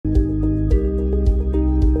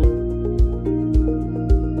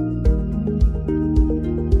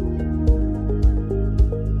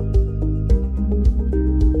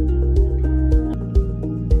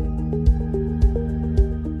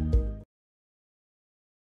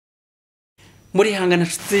muri hangana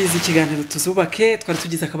nshuti z'ikiganiro tuzubake twari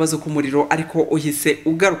tugize akabazo k'umuriro ariko uhise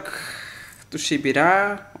ugaruka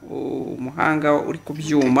dushibira umuhanga uri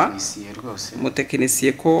kubyuma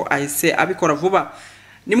umutekinisiye ko ahise abikora vuba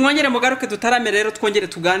nimwongere mugaruke dutarame rero twongere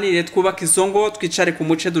tuganire twubaka izongo twicare ku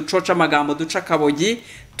muce ducoca amagambo duca kabogi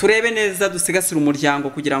turebe neza dusigasira umuryango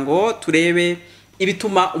kugira ngo turebe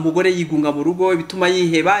ibituma umugore yigunga mu rugo ibituma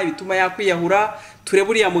yiheba ibituma yakwiyahura turebe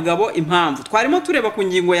uriya mugabo impamvu twarimo tureba ku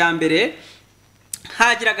ngingo ya mbere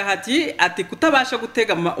hagiraga hati ati kutabasha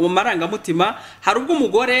gutega mu marangamutima hari ubwo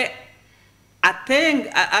umugore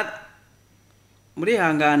muri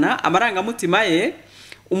hangana amarangamutima ye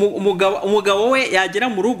umugabo we yagera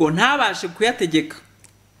mu rugo ntabashe kuyategeka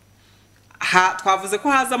twavuze ko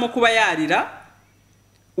hazamo kuba yarira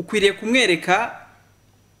ukwiriye kumwereka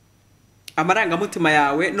amarangamutima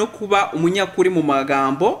yawe no kuba umunyakuri mu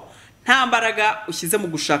magambo nta mbaraga ushyize mu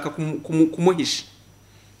gushaka kumuhisha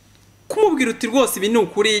kumubwira uti rwose ibi ni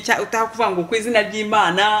ukuri utakuvuga ngo ku izina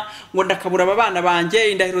ry'Imana ngo ndakabura abana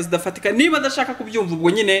banjye indahiro zidafatika niba adashaka kubyumva ubwo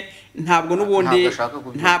nyine ntabwo nubundi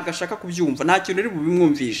ntabwo ashaka kubyumva nta kintu uri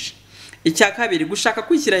bubimwumvishe icya kabiri gushaka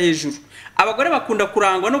kwishyira hejuru abagore bakunda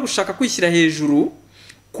kurangwa no gushaka kwishyira hejuru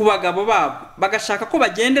ku bagabo babo bagashaka ko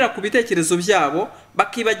bagendera ku bitekerezo byabo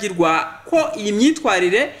bakibagirwa ko iyi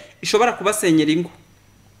myitwarire ishobora kubasenyera ingo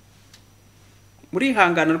muri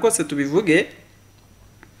hangana rwose tubivuge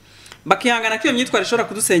bakihangana ko iyo myitwarire ishobora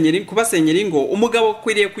kubasenyera ingo umugabo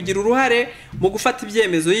akwiriye kugira uruhare mu gufata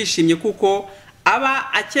ibyemezo yishimye kuko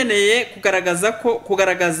aba akeneye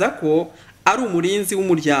kugaragaza ko ari umurinzi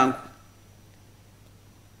w'umuryango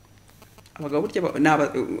abagabo burya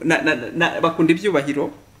bakunda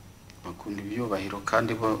ibyubahiro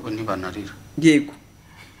kandi bo ntibanarira yego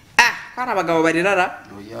hari abagabo barirara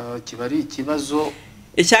kiba ari ikibazo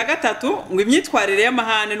icya gatatu ngo imyitwarire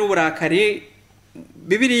y'amahane n'uburakari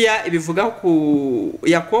Bibiliya ibivugaho ku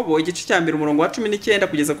Yakobo igice cya mbere umurongo wa 19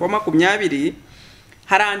 kugeza ku 20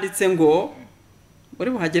 haranditse ngo muri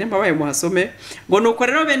buhagere mbabaye muhasome ngo nuko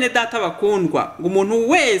rero bene data bakundwa ngo umuntu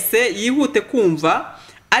wese yihute kumva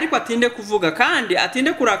ariko atinde kuvuga kandi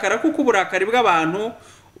atinde kurakara kuko uburakari bw'abantu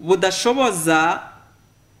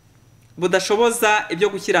budashoboza ibyo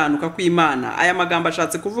gukiranuka kw'Imana aya magambo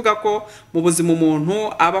ashatse kuvuga ko mu buzima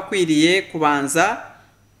umuntu aba akwiriye kubanza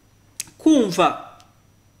kumva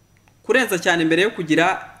kurenza cyane mbere yo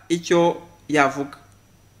kugira icyo yavuga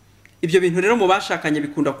ibyo bintu rero mu bashakanye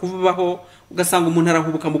bikunda kubaho ugasanga umuntu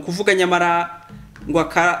arahubuka mu kuvuga nyamara ngo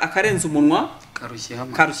akarenza umunwa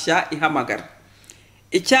karushya ihamagara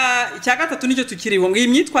icya gatatu nicyo tukiriho ngo iyi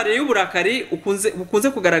myitwarire y'uburakari ukunze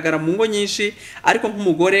kugaragara mu ngo nyinshi ariko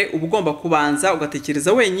nk'umugore uba ugomba kubanza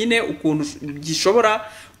ugatekereza wenyine ukuntu gishobora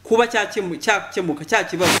kuba cyakemuka cya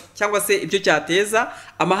kibazo cyangwa se ibyo cyateza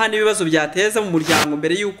amahane n'ibibazo byateza mu muryango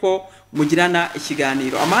mbere y'uko mugirana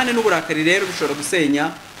ikiganiro amahane n'uburakari rero bishobora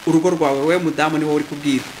gusenya urugo rwawe we mudamu niwo uri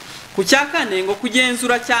kubwira ku cya kane ngo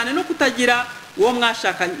kugenzura cyane no kutagira uwo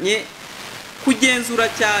mwashakanye kugenzura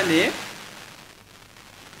cyane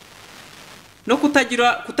no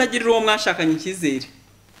kutagirira uwo mwashakanye icyizere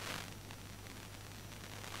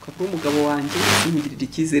kuko umugabo wanjye yingirira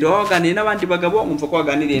icyizere waganiriye n'abandi bagabo nkumva ko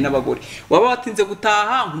waganiriye n'abagore waba watinze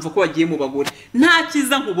gutaha nkumva ko wagiye mu bagore nta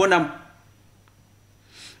kiza nkubonamo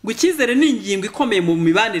ngo icyizere ni ingingo ikomeye mu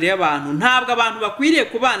mibanire y'abantu ntabwo abantu bakwiriye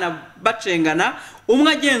kubana bacengana umwe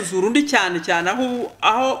agenzura undi cyane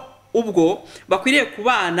aho ubwo bakwiriye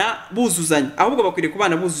kubana buzuzanya ahubwo bakwiriye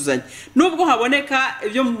kubana buzuzanya nubwo haboneka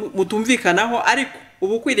ibyo mutumvikanaho ariko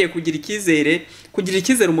ubu ukwiriye kugira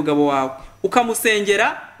icyizere umugabo wawe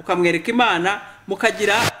ukamusengera ukamwereka Imana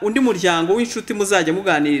mukagira undi muryango w'inshuti muzajya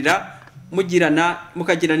muganirira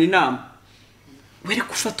mukagirana inama were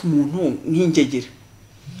gufata umuntu nk'ingegera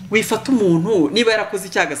wifata umuntu niba yarakoze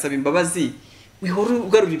icyagasaba imbabazi wihora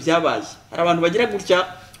ugarura ibyabaye hari abantu bagira gutya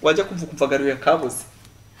wajya kumva agarurira kabuze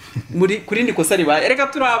kuri ndi kosa ribaye reka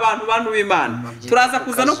turi abantu b'Imana turaza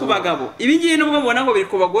kuza no ku bagabo ibi ngiye nubwo mubona ngo biri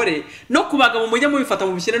ku bagore no ku bagabo mujye mubifata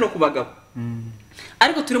mu bishyire no ku bagabo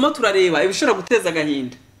ariko turimo turareba ibishobora guteza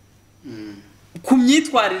agahinda ku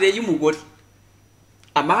myitwarire y'umugore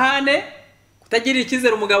amahane kutagirira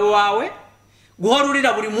icyizere umugabo wawe guhora urira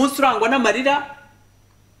buri munsi urangwa n'amarira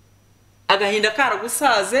agahinda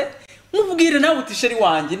karagusaze mubwire nawe uti sheri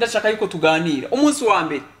wanjye ndashaka yuko tuganira umunsi wa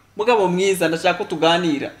mbere mugabo mwiza ndashaka ko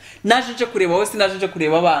tuganira naje nje kureba wowe sinaje nje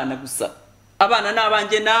kureba abana gusa abana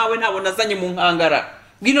n'abanjye nawe ntabwo nazanye mu nkangara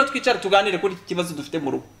ngino twicara tuganire kuri iki kibazo dufite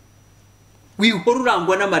mu rugo wihora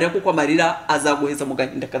urangwa n'amarira kuko amarira azaguheza mu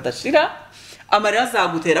gahinda kadashira amarira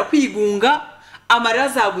azagutera kwigunga amarira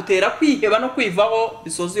azagutera kwiheba no kwivaho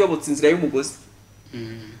bisoza uyobotse inzira y'umugozi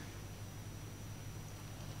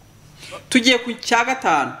tugiye ku cya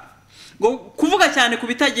gatanu ngo kuvuga cyane ku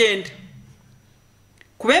bitagenda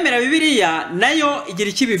kubemera Bibiliya nayo igira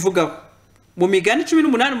ikibivugaho mu migani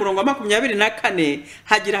 18:24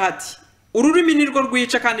 hagira hati ururimi nirwo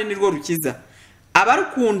rwica kandi nirwo rukiza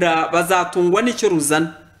abarukunda bazatungwa n'icyo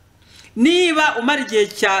ruzana niba umara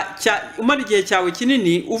igihe cyawe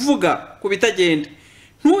kinini uvuga ku bitagenda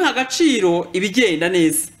ntuha agaciro ibigenda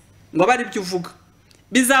neza ngo bari byo uvuga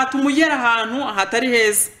bizatuma ugera ahantu hatari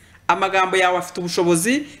heza amagambo yawe afite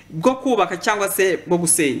ubushobozi bwo kubaka cyangwa se bwo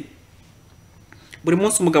gusenya buri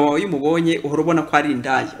munsi umugabo wawe yumubonye uhora ubona ko ari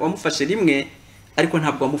indaya wamufashe rimwe ariko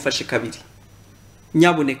ntabwo wamufashe kabiri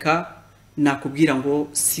nyabuneka nakubwira ngo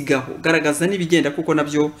sigaho garagaza n'ibigenda kuko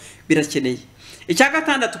nabyo birakeneye icya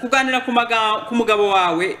gatandatu kuganira ku mugabo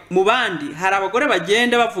wawe mu bandi hari abagore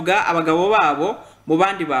bagenda bavuga abagabo babo mu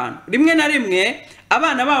bandi bantu rimwe na rimwe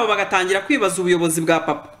abana babo bagatangira kwibaza ubuyobozi bwa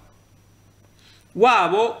papa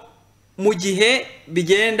wabo mu gihe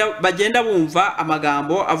bagenda bumva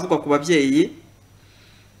amagambo avugwa ku babyeyi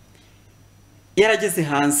yarageze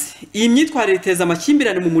hanze iyi myitwarire iteza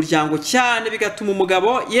amakimbirane mu muryango cyane bigatuma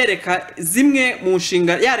umugabo yareka zimwe mu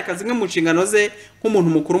nshingano ze nk'umuntu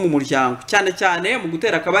mukuru mu muryango cyane cyane mu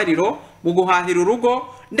gutera akabariro mu guhahira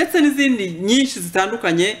urugo ndetse n'izindi nyinshi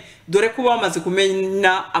zitandukanye dore ko bamaze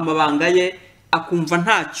kumenya amabanga ye akumva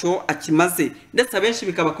ntacyo akimaze ndetse abenshi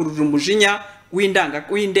bikabakururira umujinya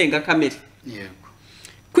w'indengakamere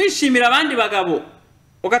kwishimira abandi bagabo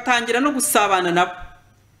ugatangira no gusabana nabo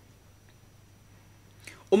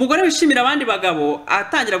umugore wishimira abandi bagabo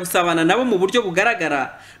atangira gusabana nabo mu buryo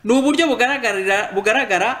bugaragara ni uburyo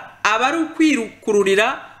bugaragara aba ari ukwirukururira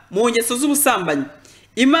mu ngeso z'ubusambanyi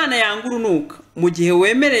Imana yanga urunuka mu gihe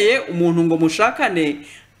wemereye umuntu ngo mushakane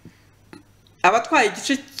abatwaye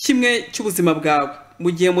igice kimwe cy'ubuzima bwawe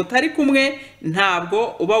mu gihe mutari kumwe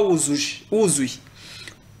ntabwo uba wuzuye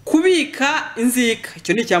kubika inzika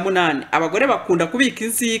icyo ni icya 8 abagore bakunda kubika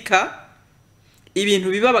inzika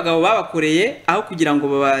ibintu biba abagabo babakoreye aho kugira ngo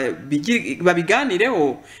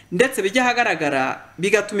babiganireho ndetse bijye ahagaragara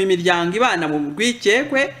bigatuma imiryango ibana mu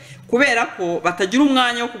rwikekwe kubera ko batagira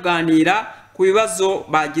umwanya wo kuganira ku bibazo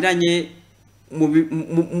bagiranye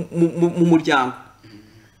mu muryango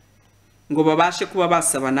ngo babashe kuba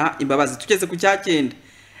basabana imbabazi tugeze ku cya 9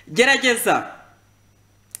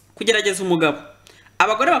 kugerageza umugabo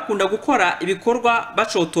abagore bakunda gukora ibikorwa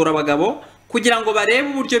bacotora abagabo kugira ngo barebe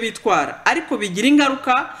uburyo bitwara ariko bigira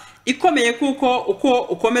ingaruka ikomeye kuko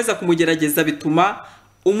uko ukomeza kumugerageza bituma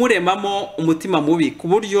umuremamo umutima mubi ku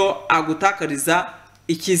buryo agutakariza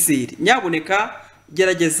ikizere nyabuneka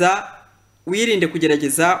gerageza wirinde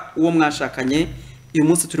kugerageza uwo mwashakanye uyu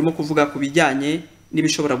munsi turimo kuvuga ku bijyanye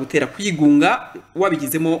n'ibishobora gutera kwigunga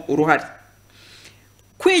wabigizemo uruhare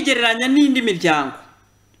kwigereranya n'indi miryango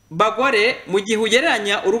bagore mu gihe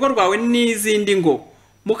ugereranya urugo rwawe n'izindi ngo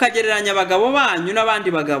mukagereranya abagabo banyu n'abandi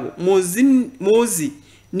bagabo muzi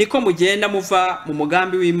niko mugenda muva mu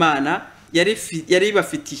mugambi w'Imana yari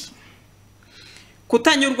bafitiye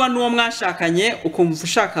kutanyurwa n'uwo mwashakanye ukumva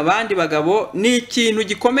ushaka abandi bagabo ni ikintu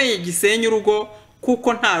gikomeye gisenya urugo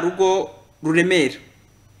kuko nta rugo ruremera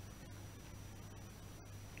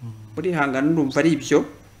urihangana urumva ari ibyo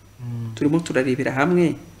turimo turarebera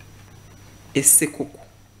hamwe ese koko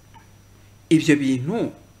ibyo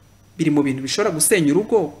bintu biri mu bintu bishobora gusenya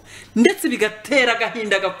urugo ndetse bigatera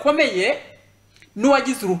agahinda gakomeye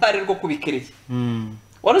n'uwagize uruhare rwo kubikereye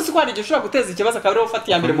wari uzi ko hari igihe ushobora guteza ikibazo akaba ariwe ufata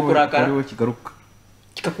iya mbere mu kurakara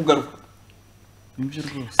kikakugaruka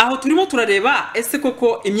aho turimo turareba ese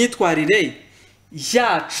koko imyitwarire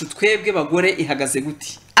yacu twebwe bagore ihagaze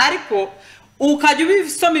gute ariko ukajya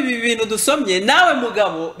ubisoma ibi bintu dusomye nawe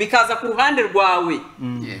mugabo bikaza ku ruhande rwawe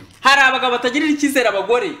hari abagabo batagirira icyizere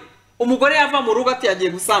abagore umugore yava mu rugo ati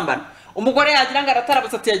yagiye gusambana umugore yagira ngo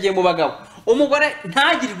aratarabutse ati yagiye mu bagabo umugore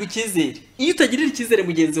ntagirirwe icyizere iyo utagirira icyizere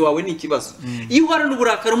mugenzi wawe ni ikibazo iyo uhorana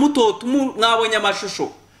uburakari umutoto mwabonye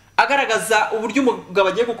amashusho agaragaza uburyo umugabo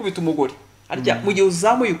agiye gukubita umugore arya mu gihe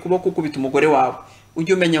uzamuye ukuboko ukubita umugore wawe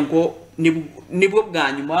ujye umenya ngo nibwo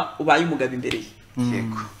bwa nyuma ubaye umugabo imbere ye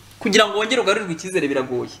kugira ngo wongere ugarurirwe icyizere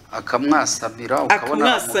biragoye akamwasamira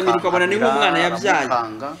ukabona ni nk'umwana yabyaye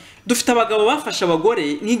dufite abagabo bafashe abagore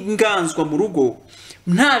nk'inganzwa mu rugo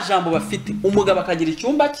nta jambo bafite umugabo akagira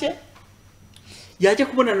icyumba cye yajya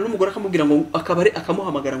kubonana n'umugore akamubwira ngo akabare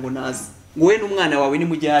akamuhamagara ngo naze ngo we n'umwana wawe ni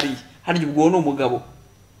mujye hariya harya ubwo ni umugabo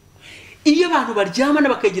iyo abantu baryamana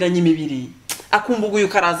bakagiranya imibiri akumva uguye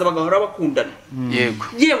ukaraza bagahora bakundana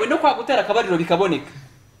yewe no kwa gutera akabariro bikaboneka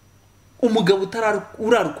umugabo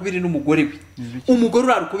urarukubiri n'umugore we umugore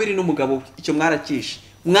urarukubiri n'umugabo we icyo mwarakishe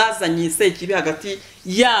mwazanye isekibi hagati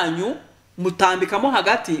yanyu mutambikamo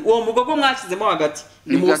hagati uwo mugogo mwashyizemo hagati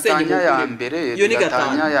ni gatanya ya mbere iyo ni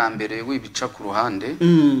gatanya ya mbere wibica ku ruhande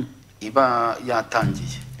iba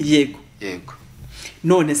yatangiye yego yego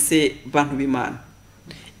none se bantu b'Imana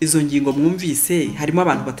izo ngingo mwumvise harimo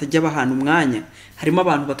abantu batajya bahana umwanya harimo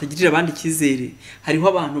abantu batagirira abandi kizere hariho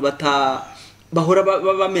abantu bahora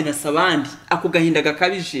bamenasa abandi ako gahinda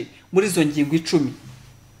gakabije muri izo ngingo 10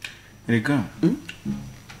 rega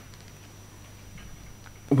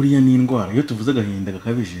buriya ni indwara iyo tuvuze agahinda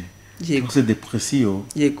gakabije cyangwa se depression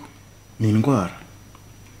yego ni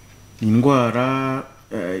indwara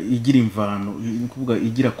igira imvano kuvuga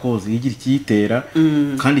igira cause igira ikiyitera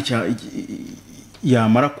kandi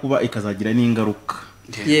yamara kuba ikazagira n'ingaruka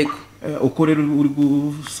yego uko rero uri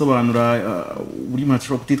gusobanura uri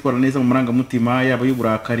mpashobora kutitwara neza mu marangamutima yaba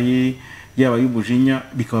y'uburakari yaba y'ubujinya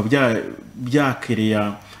bikaba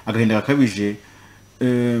byakereya agahinda gakabije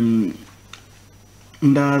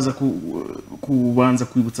ndaza kubanza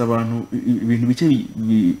kwibutsa abantu ibintu bike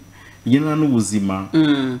bigendana n'ubuzima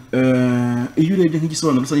iyo urebye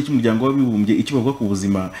nk'igisobanuro rusange cy'umuryango w'abibumbye icyo bavuga ku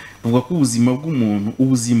buzima bavuga ko ubuzima bw'umuntu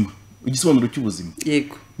igisobanuro cy'ubuzima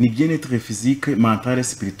yego ni bien-être physique mentale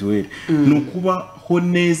spirituelle ni ukubaho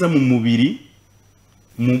neza mu mubiri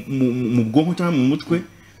mu bwonko cyangwa mu mutwe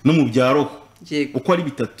no mu bya roho uko ari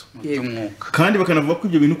bitatu kandi bakanavuga ko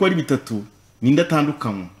ibyo bintu uko ari bitatu ni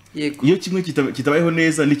indatandukanywa iyo kimwe kitabayeho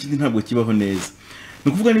neza n'ikindi ntabwo kibaho neza ni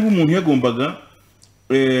ukuvuga niba umuntu yagombaga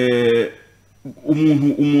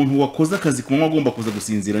umuntu wakoze akazi ku manywa agomba kuza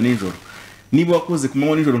gusinzira nijoro niba wakoze ku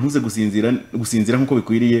manywa nijoro ntuze gusinzira nk'uko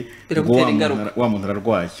bikwiriye wa muntu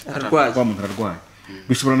ararwaye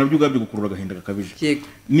bishobora nabyo ubwabyo gukurura agahinda gakabije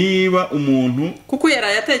niba umuntu kuko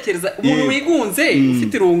yaraye atekereza umuntu wigunze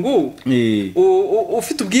ufite irungu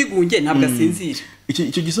ufite ubwigunge ntabwo asinzira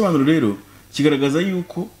icyo gisobanuro rero kigaragaza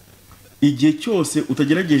yuko igihe cyose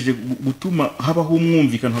utagerageje gutuma habaho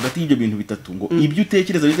umwumvikano hagati y'ibyo bintu bitatu ngo ibyo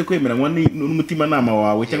utekereza bize kwemeranywa n'umutima nama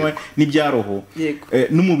wawe cyangwa n'ibyaroho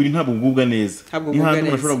n'umubiri ntabwo ugubwa neza niyo hantu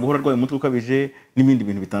umuntu ashobora guhora arwaye umutwe ukabije n'ibindi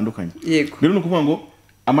bintu bitandukanye rero ni ukuvuga ngo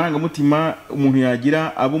amarangamutima umuntu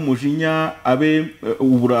yagira abe umujinya abe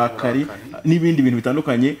uburakari n'ibindi bintu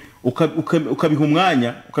bitandukanye ukabiha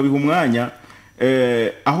umwanya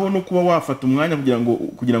aho no kuba wafata umwanya kugira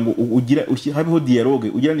ngo ugira habeho dialogue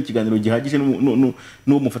ugira n'ikiganiro gihagije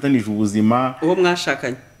n'uwo mufatanije ubuzima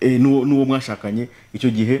n'uwo mwashakanye icyo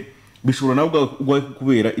gihe bishobora nawe ubwawe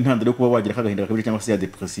kubera intandaro yo kuba wagira agahinda gakabije cyangwa se ya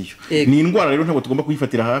depression ni indwara rero ntabwo tugomba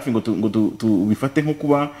kuyifatira hafi ngo tubifate nko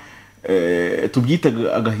kuba tubyita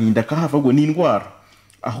agahinda ka hafi ahubwo ni indwara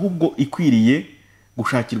ahubwo ikwiriye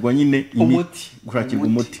gushakirwa nyine imiti gushakirwa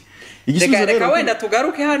umuti reka wenda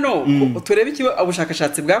tugaruke hano turebe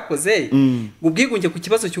ubushakashatsi bwakoze ubwigunge ku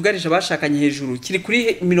kibazo cyugarije abashakanye hejuru kiri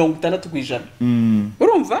kuri 60%.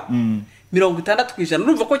 Urumva 60%,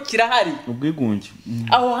 urumva ko kirahari ubwigunge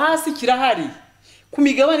aho hasi kirahari ku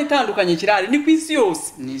migabane itandukanye kirahari ni ku isi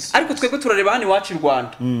yose ariko twebwe turareba hano iwacu i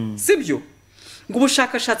Rwanda sibyo ngo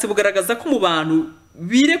ubushakashatsi bugaragaza ko mu bantu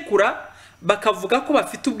birekura bakavuga ko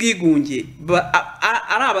bafite ubwigunge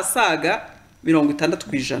ari abasaga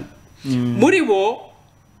 60%. Muri bo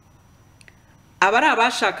abari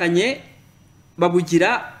abashakanye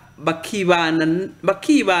babugira bakibana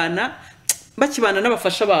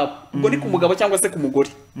n'abafasha babo ubwo ni ku mugabo cyangwa se ku mugore.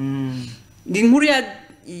 Inkuru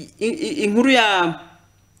ya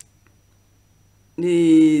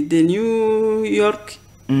The New York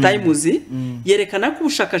Times yerekana ko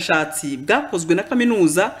ubushakashatsi bwakozwe na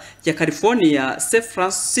kaminuza ya California San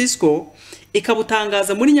Francisco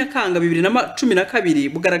ikabutangaza muri Nyakanga 2012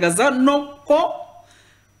 bugaragaza no ko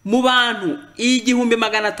mu bantu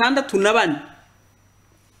 1604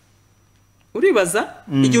 uribaza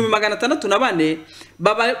 1604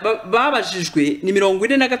 babajijwe ni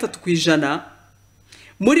 43%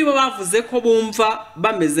 muri bo bavuze ko bumva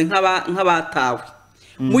bameze nk'abatawe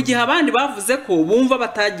mu gihe abandi bavuze ko bumva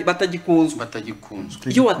batagikunzwe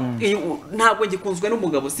ntabwo ngikunzwe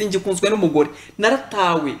n'umugabo singikunzwe n'umugore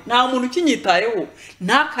naratawe nta muntu ukinyitayeho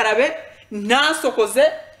ntakarabe ntasokoze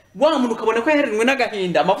wa muntu ukabona ko yaherenwe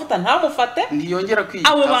n'agahinda amavuta ntamufate ntiyongera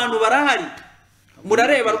kwiyitaho abo bantu barahari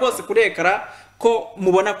murareba rwose kurekara ko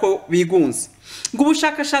mubona ko bigunze ngo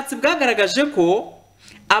ubushakashatsi bwagaragaje ko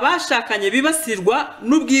abashakanye bibasirwa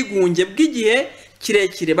n'ubwigunge bw'igihe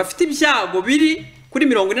kirekire bafite ibyago biri kuri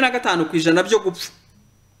 45% byo gupfa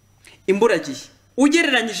imburagihe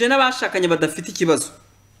ugereranyije n'abashakanye badafite ikibazo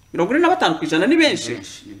 45% ni benshi.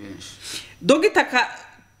 Dr.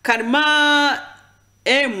 Karma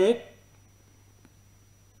M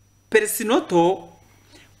Persinoto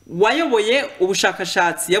wayoboye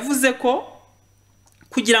ubushakashatsi yavuze ko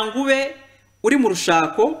kugira ngo ube uri mu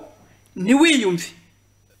rushako ntiwiyumve.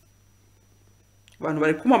 Abantu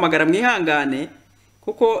bari kumamagara mwihangane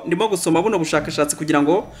kuko ndimo gusoma buno bushakashatsi kugira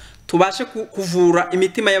ngo tubashe kuvura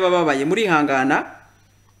imitima y'abababaye muri hangana.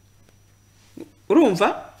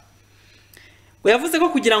 Urumva? Ngo yavuze ko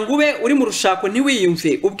kugira ngo ube uri mu rushako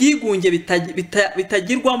ntiwiyumve, ubwigunge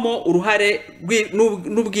bitagirwamo uruhare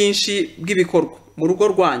n'ubwinshi bw'ibikorwa mu rugo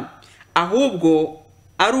rwanyu, ahubwo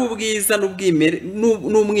ari ubwiza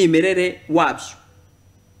n'umwimerere wabyo.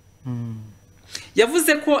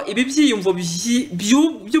 Yavuze ko ibi byiyumvo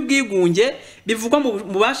by'ubwigunge bivugwa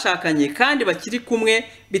mu bashakanye kandi bakiri kumwe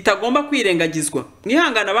bitagomba kwirengagizwa.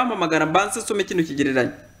 Mwihangana bampamagara mbanze some kino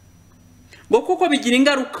kigereranyo. Ngo kuko bigira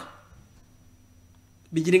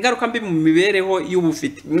ingaruka mbi mu mibereho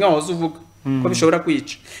y'ubufite. Mwahoze uvuga ko bishobora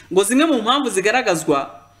kwica. Ngo zimwe mu mpamvu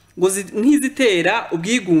zigaragazwa ngo nk'izitera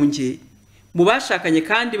ubwigunge mu bashakanye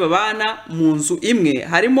kandi babana mu nzu imwe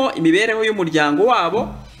harimo imibereho y'umuryango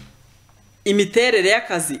wabo, imiterere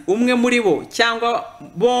y'akazi umwe muri bo cyangwa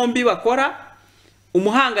bombi bakora,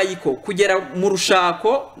 umuhangayiko kugera mu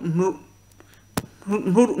rushako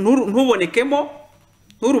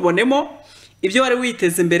nturubonemo ibyo wari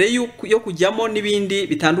witeze mbere yo kujyamo n'ibindi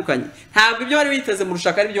bitandukanye. Ntabwo ibyo wari witeze mu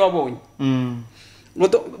rushako ari byo wabonye.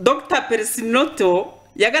 Dr. Persinoto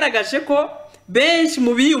yagaragaje ko benshi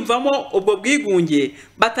mu biyumvamo ubwo bwigunge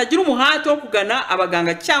batagira umuhate wo kugana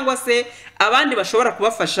abaganga cyangwa se abandi bashobora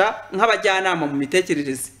kubafasha nk'abajyanama mu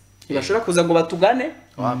mitekerereze. Ntibashobora kuza ngo batugane,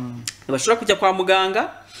 ntibashobora kujya kwa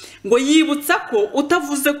muganga. Ngo yibutsa ko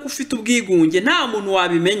utavuze ko ufite ubwigunge nta muntu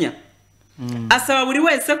wabimenya. Asaba buri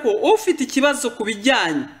wese ko ufite ikibazo ku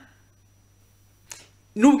bijyanye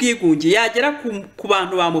n'ubwigunge yagera ku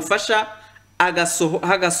bantu bamufasha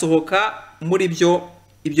agasohoka muri ibyo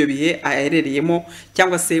bihe aherereyemo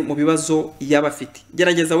cyangwa se mu bibazo yaba afite.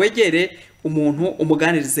 Gerageza wegere umuntu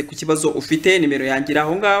umuganirize ku kibazo ufite. Nimero yangira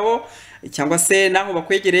aho ngaho cyangwa se naho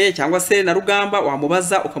bakwegereye cyangwa se na Rugamba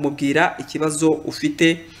wamubaza ukamubwira ikibazo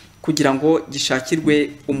ufite kugira ngo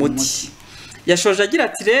gishakirwe umuti. Yashoje agira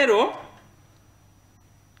ati rero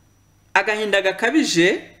agahinda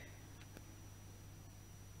gakabije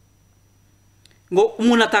ngo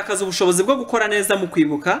umuntu atakaza ubushobozi bwo gukora neza mu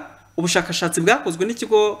kwibuka. Ubushakashatsi bwakozwe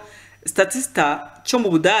n'ikigo Statista cyo mu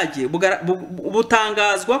Budage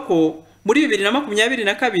butangazwa ko muri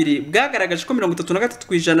 2022 bwagaragaje ko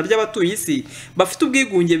 33% by'abatuye isi bafite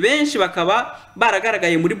ubwigunge. Benshi bakaba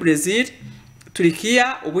baragaragaye muri Brazil,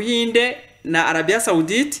 Turkiya, Ubuhinde na Arabia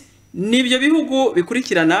Saudite. Nibyo bihugu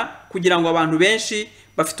bikurikirana kugira ngo abantu benshi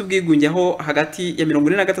bafite ubwigunge aho hagati ya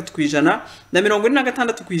 43% na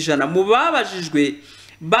 46% mu babajijwe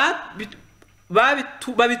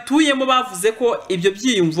babituyemo bavuze ko ibyo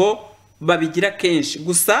byiyumvo babigira kenshi.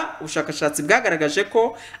 Gusa ubushakashatsi bwagaragaje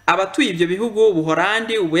ko abatuye ibyo bihugu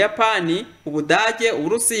Ubuholandi, Ubuyapani, Ubudage,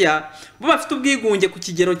 Uburusiya bo bafite ubwigunge ku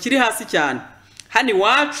kigero kiri hasi cyane. Hani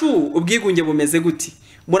wacu ubwigunge bumeze guti?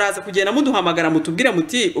 Muraza kugenda muduhamagara mutubwire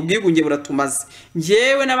muti ubwigunge buratumaze.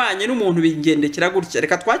 Njewe nabanye n'umuntu bingendekera gutya.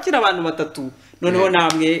 Reka twakira abantu batatu noneho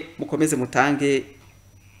namwe mukomeze mutange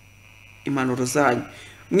impanuro zanyu.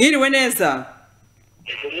 Mwiriwe neza?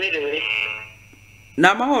 Mwiriwe.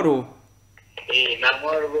 Namahoro?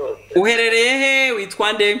 Namahoro rwose. Uherereye he?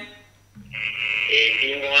 Witwa nde?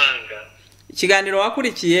 Ndi Muhanga. Ikiganiro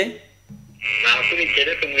wakurikiye? Nakurikiye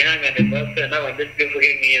reka mwihangane rwose n'abandi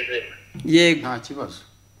twivuge mwize. Yego. Nta kibazo.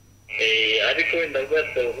 Ariko wenda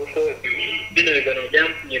rwose kuko bino biganiro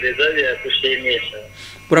byampunyereza biradushimisha.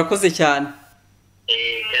 Urakoze cyane.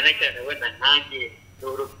 Cyane wenda ntange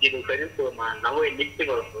urubyiruko ariko nawe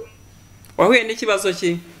n'ikibazo. Wahuye n'ikibazo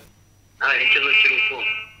ki? N'ikibazo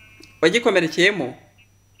cy'urukundo. Wagikomerekeyemo?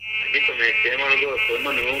 Wagikomerekeyemo rwose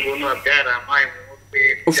none ubu ngubu ntabyarampaye mu mutwe.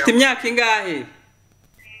 Ufite imyaka ingahe?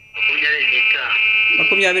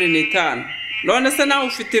 25. None se nawe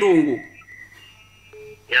ufite irungu?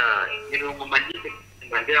 Irungu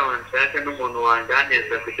mangira wanshaka n'umuntu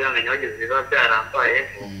wanganiriza kugira ngo nyabageze biba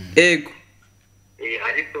byarambayeho. Ego.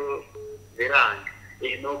 Ariko biranga.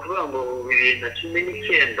 Ni ukuvuga ngo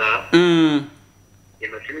 2019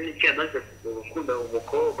 naje gukunda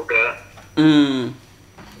umukobwa.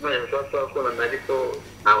 None twakundana ariko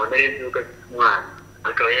ntabona ari nzi uko afite umwana.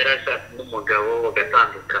 Akaba yarashatse n'umugabo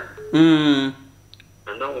bagatandukana.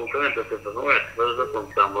 Noneho umukobwa ndatuza n'uwo yatubaza zo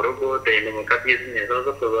kunsaba mu rugo, dahinduka bizinesi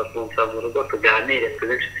zo kuza kunsaba mu rugo tuganire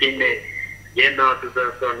tube inshuti genda aho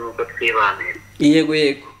tuzasobanura uko twibanira. Yego.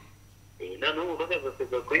 Noneho umukobwa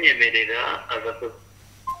agakuza kunyemerera agakuza.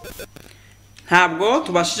 Ntabwo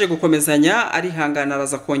tubashije gukomezanya arihangana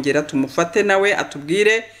araza kongera tumufate nawe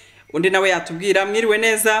atubwire undi nawe yatubwira. Mwiriwe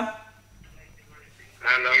neza?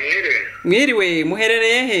 Mwiriwe. Mwiriwe,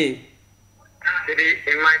 muherereye he? turi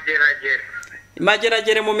imageragere.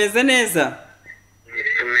 Imageragere mumeze neza?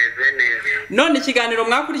 Tumeze neza. None ikiganiro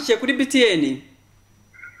mwakurikiye kuri BTN?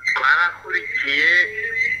 Twarakurikiye,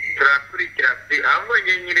 turakurikira ahubwo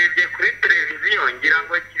nyirebye kuri televiziyo ngira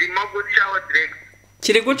ngo kirimo gucaho direct.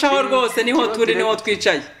 Kiri gucaho rwose, niho turi, niho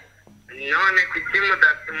twicaye. None kuki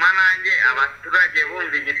mudatuma nanjye abaturage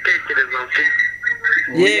bumva igitekerezo mfite?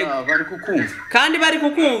 Yego, bari kukumva. kandi bari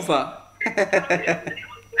kukumva.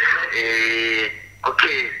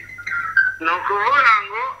 Okay. No kuvuga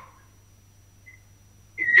ngo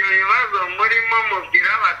ibyo bibazo murimo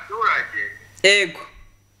mubwira abaturage. Ego.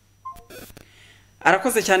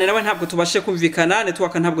 Arakoze cyane nawe ntabwo tubashe kumvikana,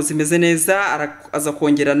 network ntabwo zimeze neza, aza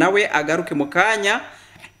kongera nawe agaruke mu kanya.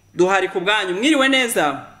 Duhari ku bwanyu. Mwiriwe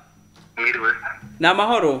neza? Mwiriwe. Ni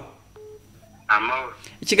amahoro? Amahoro.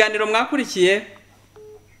 Ikiganiro mwakurikiye?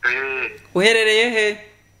 Uherereye he?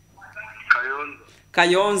 Kayonza.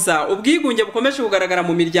 Kayonza. Ubwigunge bukomeje kugaragara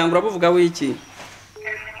mu miryango, urabuvuga wiki?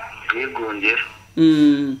 Ubwigunge.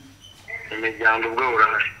 Imiryango ubwo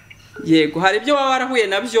burahari. Yego, hari ibyo waba warahuye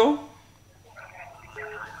nabyo?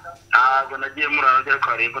 Ntabwo nagiye murana ariko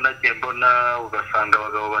hari ingo nagiye mbona ugasanga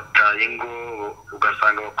abagabo bataye ingo,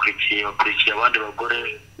 ugasanga bakurikiye abandi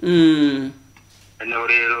bagore. Noneho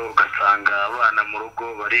rero ugasanga abana mu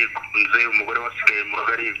rugo barigunze, umugore wasigaye mu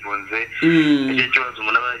rugo arigunze. Icyo kibazo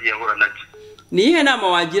umuntu aba yagiye ahura nacyo. Ni iyihe nama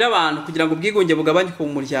wagira abantu kugira ngo ubwigunge bugabanyuke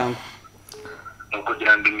mu muryango? Ni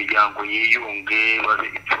ukugira ngo imiryango yiyunge babe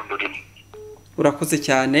ipfundo rimwe. Urakoze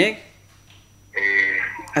cyane.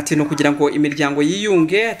 Ati no kugira ngo imiryango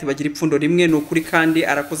yiyunge, ati bagira ipfundo rimwe, no kuri kandi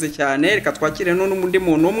arakoze cyane. Reka twakire n'undi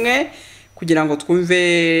muntu umwe kugira ngo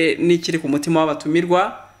twumve n'ikiri ku mutima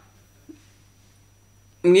w'abatumirwa.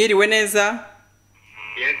 Mwiriwe neza?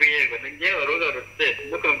 Yego, ngiye warugarutse,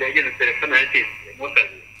 mukombe yagize telefone yatise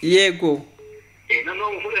mukazi. Yego. Noneho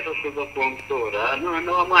uvuga kuza konsora,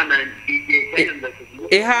 noneho mwana igihe cyagenda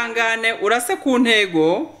kuza. Ehangane urase ku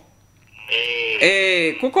ntego.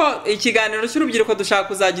 Kuko ikiganiro cy'urubyiruko dushaka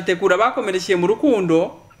kuzagitegura bakomerekeye mu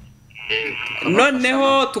rukundo.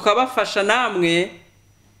 Noneho tukabafasha namwe.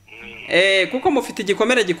 Kuko mufite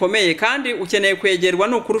igikomere gikomeye kandi ukeneye kwegerwa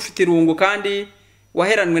n'ukuri ufite irungu kandi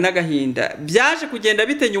waheranwe n'agahinda. Byaje kugenda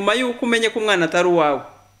bite nyuma y'uko umenye ko umwana atari uwawe?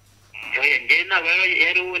 Nge ntabwo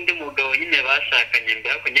yari undi mugabo nyine bashakanye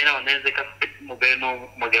mbere ko njye nabona neza ko afite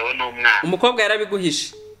umugabo n'umwana. Umukobwa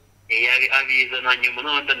yarabiguhishe? Abiza na nyuma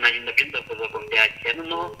n'abandi nagenda kwita kuza kubyakira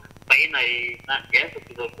noneho bayinaye yaje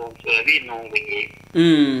kuza kunsura binunguye.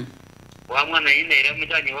 Wa mwana nyine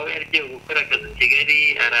yaramujyanye iwabo yari agiye gukora akazi i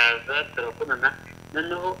Kigali, araza turakundana,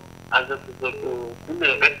 noneho aza kuza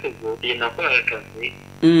kumera agatego tugenda gukora akazi.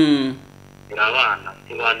 Abana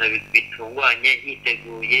tubana bitunganye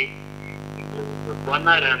yiteguye kuba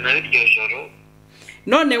narana iryo joro.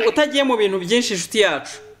 None utagiye mu bintu byinshi inshuti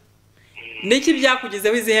yacu, niki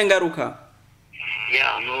byakugizeho izihe ngaruka?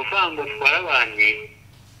 Ni ukuvuga ngo twarabanye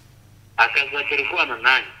akaza turi kubana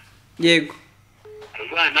nanjye. Yego.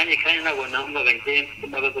 Kurwana nanjye kandi ntabwo namvaga njye mfite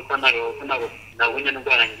imbaraga ko ntabwo nabonye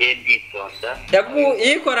indwara njye nditonda.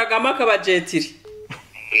 Yikoragamo akabajetiri.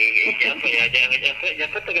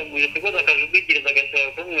 Yafataga mu bigo akajugigiriza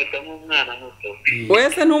agashaka kumwitamo umwana muto.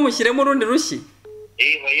 Wese ntumushyiremo urundi rushyi?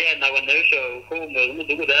 Oya, ntabwo ndabishobora kuko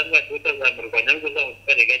umudugudu yaramwaje utazamurwanya ahubwo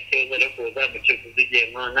uzamutware gake uza ariko uzamucukuza igihe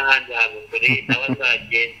n'ahandi hantu kure nawe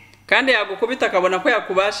azagenda. Kandi yagukubita akabona ko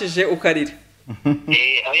yakubashije ukarira.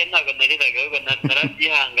 Oya, ntabwo nariraga ahubwo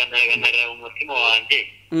narabyihanganiraga narira mu mutima wanjye.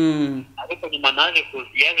 Ariko nyuma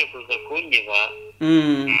yaje kuza kunyiba.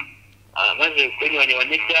 Amaze kunywa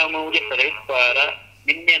n'ibyamo ugeze arabitwara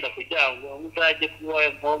n'imyenda kugira ngo uzajye kuba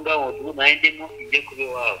ngombwa mu mudugudu nawe ndimo ijye kuba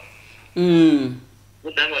iwawe.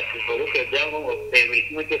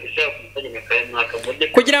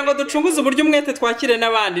 Kugira ngo ducunguze uburyo umwete twakire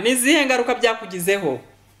n'abandi, ni izihe ngaruka byakugizeho?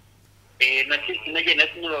 Nagiye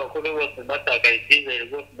natumye abakobwa bose batakaza icyizere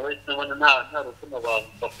rwose ndabona nta rukundo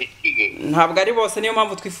bafitiye. Ntabwo ari bose, niyo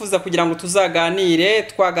mpamvu twifuza kugira ngo tuzaganire,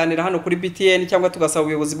 twaganira hano kuri BTN cyangwa tugasaba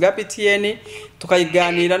ubuyobozi bwa BTN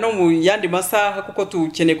tukayiganira no mu yandi masaha kuko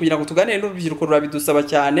tukeneye kugira ngo tuganire n'urubyiruko rurabidusaba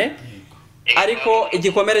cyane. Ariko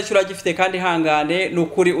igikomere cyuragifite kandi hangane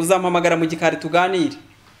n'ukuri uzampamagara mu gikari tuganire.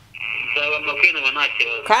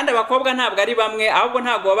 Kandi abakobwa ntabwo ari bamwe, ahubwo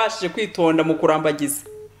ntabwo wabashije kwitonda mu kurambagiza.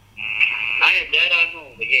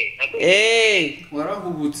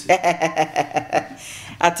 warahubutse.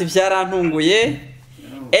 Ati byarantunguye.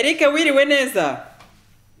 Eric wiriwe neza?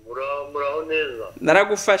 Muraho neza.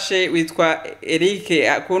 Naragufashe, witwa Eric,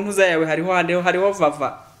 ku ntuza yawe hariho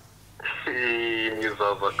vava. Ni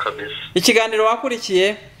vava kabisa. Ikiganiro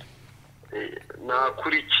wakurikiye?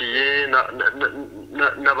 nakurikiye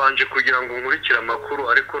nabanje kugira ngo nkurikire amakuru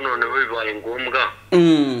ariko noneho bibaye ngombwa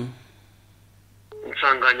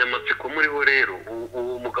insanganyamatsiko muriho rero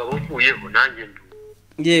uwo mugabo uvuyeho nanjye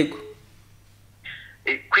yego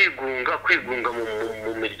kwigunga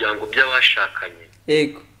mu miryango by'abashakanye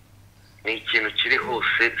yego ni ikintu kiri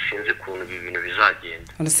hose sinzi ukuntu ibi bintu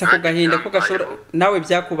bizagenda urasa ko gahinda ko gashora nawe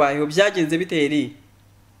byakubayeho byagenze biteri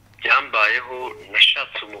byambayeho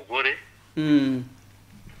nashatse umugore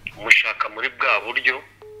mushaka muri bwa buryo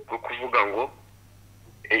bwo kuvuga ngo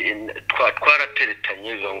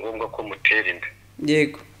twarateretanye biba ngombwa ko mutera inda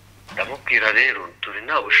yego ndamubwira rero turi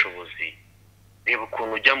nta bushobozi reba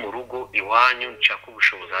ukuntu ujya mu rugo iwanyu nshaka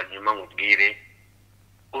ubushobozi hanyuma nkubwire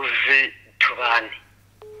uze tubane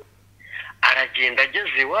aragenda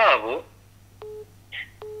ageze iwabo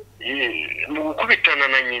mu gukubitana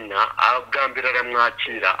na nyina bwa mbere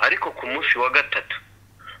aramwakira ariko ku munsi wa gatatu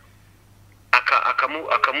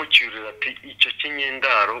akamucyurira ati icyo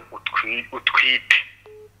kinyendaro utwite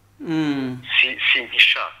si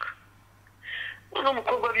nkishaka uno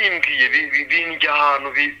mukobwa bimbwiye binjya ahantu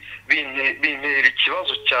bintera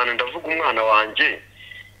ikibazo cyane ndavuga umwana wanjye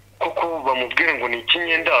kuko bamubwire ngo ni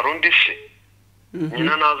ikinyendaro undi se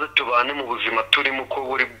nyina naze tubane mu buzima turimo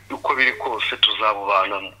uko biri kose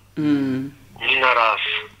tuzabubanamo nyina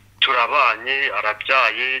arasa turabanye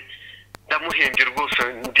arabyaye ndamuhembye rwose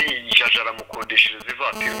ndijaja aramukodeshereza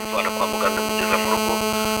ivatiri muvana kwa muganga kugeza mu rugo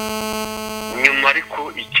nyuma ariko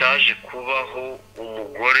icyaje kubaho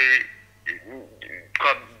umugore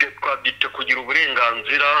twabyita kugira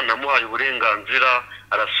uburenganzira namuhaye uburenganzira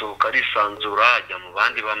arasohoka arisanzura ajya mu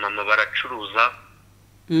bandi bamama baracuruza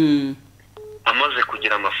amaze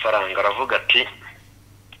kugira amafaranga aravuga ati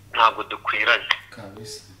ntabwo dukwiranye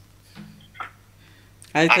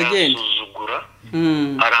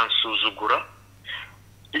aransuzugura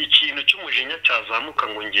ikintu cy'umujinya cyazamuka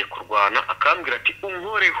ngo ngiye kurwana akambwira ati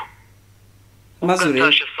unkoreho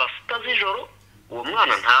ugatashe saa sita z'ijoro uwo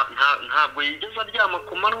mwana ntabwo yigeze aryama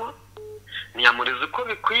ku manywa ntiyamurize uko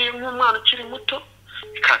bikwiye nk'umwana ukiri muto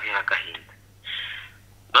bikabera agahinda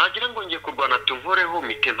nagira ngo ngiye kurwana tunkoreho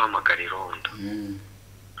mite mpamagara irondo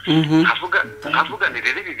nkavuga ni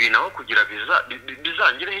rero ibi bintu aho kugira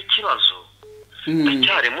bizangireho ikibazo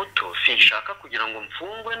ndacyari muto sinshaka kugira ngo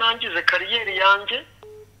mfungwe nangize kariyeri yanjye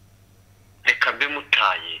reka mbe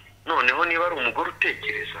mutaye noneho niba ari umugore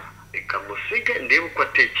utekereza reka musige ndebe uko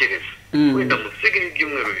atekereza wenda musigeho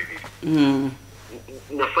ibyumweru bibiri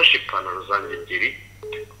nafashe ipantaro zanjye ebyiri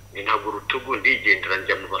ntabwo urutugu ndigendera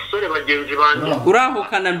njya mu basore bagenzi banjye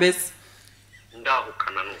urahukana mbese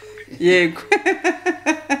ndahukana n'ukuri yego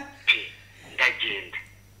ndagenda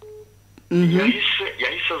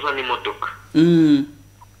yahise azana imodoka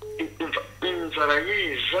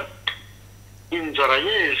inzara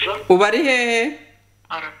yeza ubu ari hehe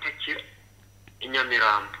arapakira i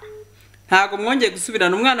Nyamirambo ntabwo mwongeye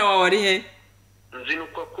gusubirana umwana wawe ari he nzi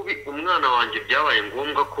nuko kubi umwana wanjye byabaye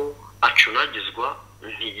ngombwa ko acunagizwa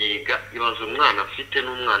ntiyiga ibaza umwana afite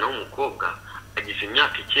n'umwana w'umukobwa agize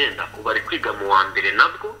imyaka 9 ubu ari kwiga mu wa mbere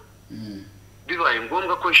nabwo bibaye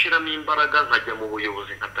ngombwa ko nshiramo imbaraga nkajya mu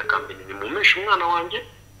buyobozi nkatakambira nimumesha umwana wanjye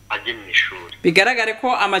ajye mu ishuri bigaragare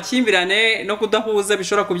ko amakimbirane no kudahuza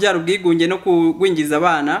bishobora kubyara ubwigunge no kugwingiza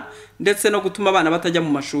abana ndetse no gutuma abana batajya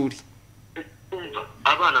mu mashuri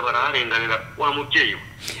abana baraharenganira wa mubyeyi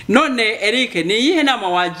none Eric ni iyihe nama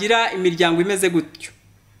wagira imiryango imeze gutyo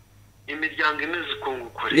imiryango imeze uko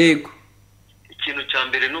ngukore yego ikintu cya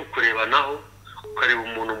mbere ni ukureba naho ukareba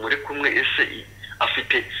umuntu muri kumwe ese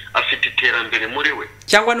afite iterambere muri we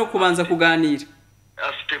cyangwa no kubanza kuganira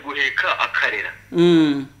afite guheka akarera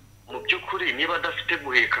mu by'ukuri niba adafite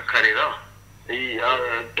guheka akarera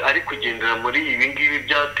ari kugendera muri ibi ngibi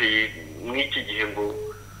byateye mw'iki gihe ngo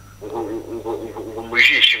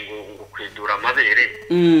mujishe ngo kwidura amabere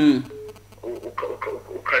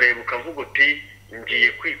ukareba ukavuga uti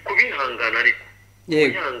ngiye kubihangana ariko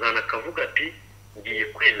kwihangana akavuga ati ngiye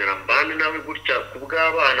kwemera mbane nawe gutya ku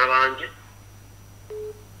bw'abana banjye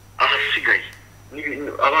ahasigaye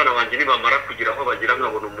abana banjye nibamara kugira aho bagira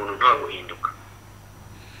nkabona umuntu nta guhinduka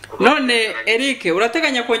none Eric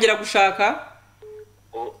urateganya kongera gushaka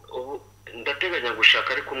ndateganya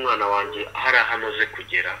gushaka ariko umwana wanjye hari ahamaze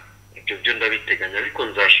kugera ibyo byo ndabiteganya ariko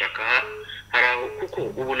nzashaka hari aho kuko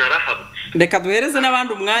ubu narahabutse reka duhereze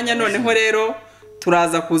n'abandi umwanya noneho rero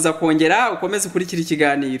turaza kuza kongera ukomeze ukurikira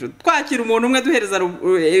ikiganiro twakira umuntu umwe duhereza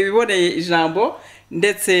ibiboneye ijambo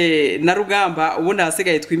ndetse na Rugamba ubundi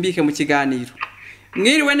hasigaye twimbike mu kiganiro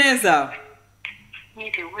mwiriwe neza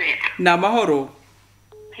mwiriwe ni amahoro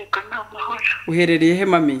yego ni amahoro uherereye he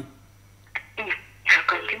mami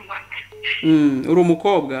ntabwo ndi mami uri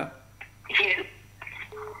umukobwa yego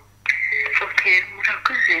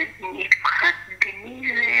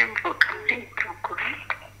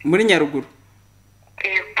muri Nyaruguru.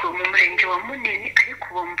 yego mu murenge wa Munini ariko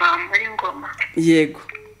ubu mba muri Ngoma. Yego.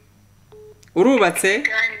 Urubatse?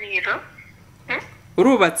 Ikiganiro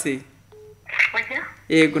Urubatse? oya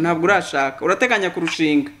Yego, ntabwo urashaka. Urateganya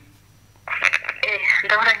kurushinga?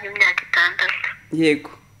 ndabona nk'imyaka 6.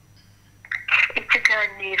 Yego.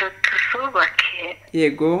 Ikiganiro tuzubake.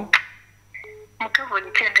 Yego. Mugabo ni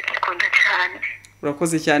cyane gikunda cyane.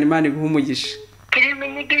 Urakoze cyane, Imana iguhe umugisha. Kirimo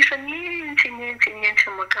inyigisho nyinshi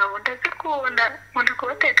mugabo ndazikunda nkunda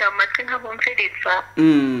kubatega amatwi nkabumviriza.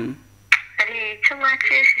 Hari icyo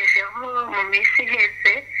mwacishije mu minsi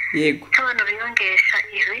iheze. Yego. Abantu biyongesha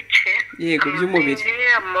ibice. Yego, by'umubiri.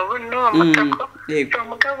 Amabuno, amatako. Yego.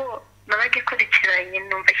 Mugabo nabagikurikiranye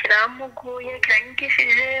numva kiramuguye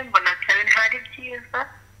kiranyigishije mbona cyane hari byiza.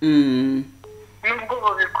 Nubwo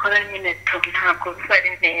bubikora nyine ntabwo bari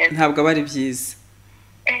neza. Ntabwo bari byiza.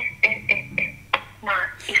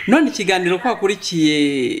 None ikiganiro ko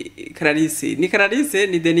wakurikiye Clarisse, ni Clarisse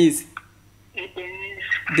ni Denise?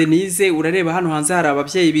 Denise, urareba hano hanze hari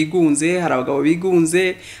ababyeyi bigunze, hari abagabo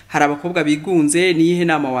bigunze, hari abakobwa bigunze, ni ihe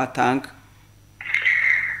nama watanga?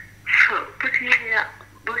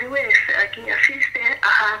 Buri wese agiye afise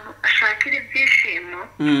ahantu ashakira ibyishimo.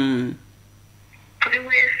 Buri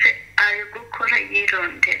wese ari gukora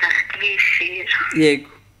yirondera yishira. Yego.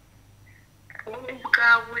 Wowe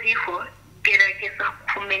ubwawe uriho gerageza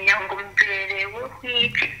kumenya ngo mberewe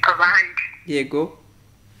nk'iki abandi. Yego.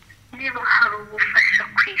 Niba hari ubufasha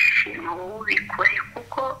kwishima wowe ubikore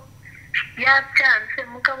kuko yabyanze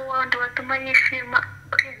mugabo wandi watuma yishima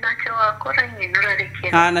ntacyo wakora nyine urarekera.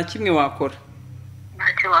 Nta na kimwe wakora.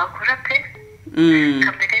 Ntacyo wakora pe.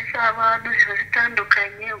 Kamere z'abantu ziba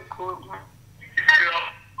zitandukanye ubwo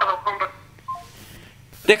abagomba.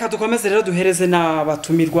 Reka dukomeze rero duhereze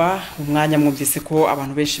n'abatumirwa umwanya. Mwumvise ko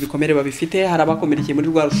abantu benshi bikomere babifite, hari abakomerekeye muri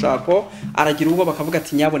rwa rushako, aragira ubwo bakavuga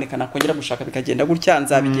ati nyaboneka nakongera gushaka bikagenda gutya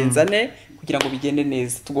nzabigenza ne kugira ngo bigende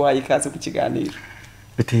neza. Tuguhaye ikaze ku kiganiro.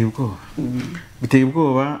 Biteye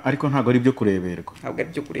ubwoba ariko ntago ari byo kureberwa. Ntago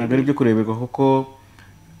ari byo kureberwa kuko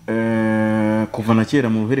kuva na kera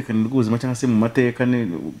mu ruhererekane rw'ubuzima cyangwa se mu mateka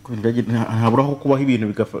ntaburaho kubaho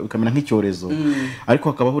ibintu bikamera nk'icyorezo,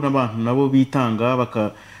 ariko hakabaho n'abantu nabo bitanga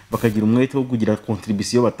bakagira umwete wo kugira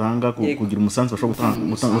contribution batanga, kugira umusanzu bashobora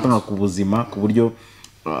gutanga ku buzima ku buryo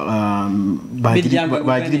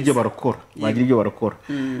bagira ibyo barokora.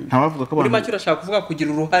 Ntabavuga ko abantu muri make urashaka kuvuga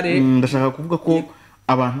kugira uruhare. Ndashaka kuvuga ko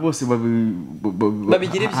abantu bose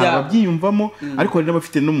babigira ibyabo babyiyumvamo, ariko hari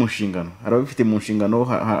n'abafite no mu nshingano. Hari abafite mu nshingano,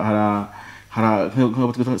 hari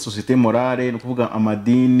société morale, no kuvuga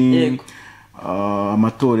amadini,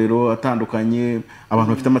 amatorero atandukanye,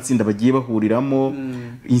 abantu bafite amatsinda bagiye bahuriramo,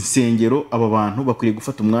 insengero. Aba bantu bakwiriye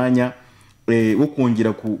gufata umwanya wo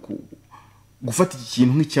kongera gufata iki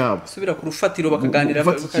kintu nk'icyabo, subira ku rufatiro bakaganira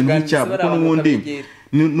nk'icyabo, kuko n'ubundi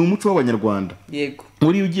ni umuco w'Abanyarwanda. Yego.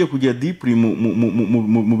 Muri ugiye kujya deeply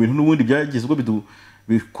mu bintu n'ubundi byagezwe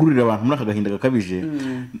bikurira abantu muri aka gahinda gakabije,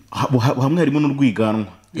 hamwe harimo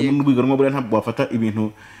n'urwiganwa. Buriya ntabwo wafata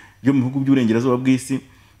ibintu byo mu bihugu by'uburengerazuba bw'isi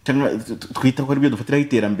cyangwa twita ko ari byo dufatiraho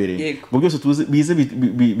iterambere ngo byose bize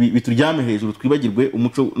bituryame hejuru, twibagirwe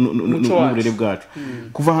umuco n'uburere bwacu.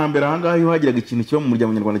 Kuva hambere ahangaha iyo hagiraga ikintu kiba mu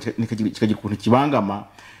muryango nyarwanda kikagira ukuntu kibangama,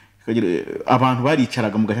 abantu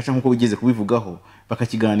baricaraga mu gacaca nk'uko bigeze kubivugaho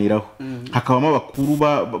bakakiganiraho, hakabamo abakuru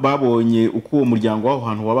babonye uko uwo muryango w'aho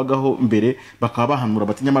hantu wabagaho mbere, bakaba bahanura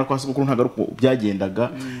bati nyamara kwa sogokuru ntabwo ari uko byagendaga.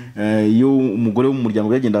 Iyo umugore wo mu muryango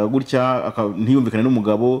byagendaga gutya ntiyumvikane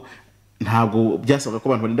n'umugabo, ntabwo byasabaga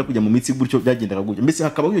ko abantu barinda kujya mu mitsi gutyo, byagendaga gutyo. Mbese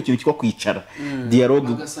hakabaho iyo kintu cyitwa kwicara,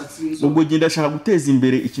 dialogue. Ubwo genda ashaka guteza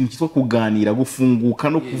imbere ikintu cyitwa kuganira,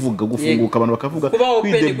 gufunguka no kuvuga, gufunguka abantu bakavuga,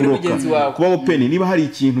 kwidebloka, kuba open. Niba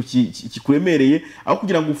hari ikintu kikuremereye, aho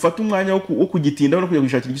kugira ngo ufate umwanya wo kugitindaho no kujya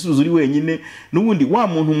gushakira igisubizo uri wenyine, n'ubundi wa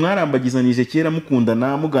muntu mwarambagizanije kera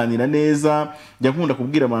mukundana muganira neza. Njya nkunda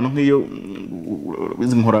kubwira abantu nk'iyo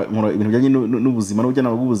nkora ibintu bijyanye n'ubuzima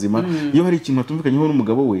n'ubujyanama bw'ubuzima, iyo hari ikintu atumvikanyeho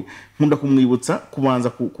n'umugabo we, nkunda kubanza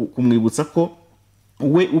kumwibutsa ko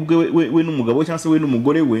we n'umugabo cyangwa se we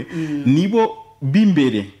n'umugore we nibo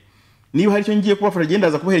b'imbere. Niba hari icyo ngiye kubafasha genda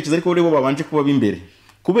aza kubaherekeza, ariko bo babanje kuba b'imbere.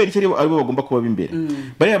 Kubera icyo aribo bagomba kuba b'imbere.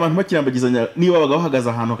 Bariya abantu bakirambagizanya, niba babaga bahagaze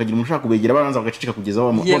ahantu hakagira umuntu ushaka kubegera, baranza bagaceceka kugeza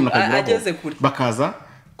bakaza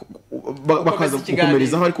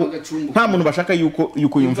gukomerezaho, ariko nta muntu bashaka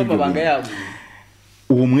yuko yumva ibyo.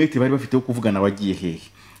 Uwo mwete bari bafite wo kuvugana wagiye hehe?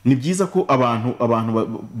 Ni byiza ko abantu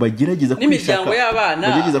bagerageza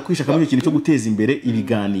kwishaka mu kintu cyo guteza imbere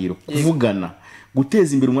ibiganiro, kuvugana,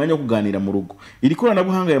 guteza imbere umwanya wo kuganira mu rugo. Iri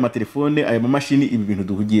koranabuhanga, aya matelefone, aya mamashini, ibi bintu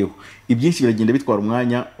duhugiyeho, ibyinshi biragenda bitwara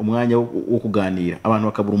umwanya wo kuganira. Abantu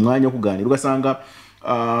bakabura umwanya wo kuganira, ugasanga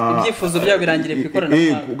ibyifuzo byabo birangire ku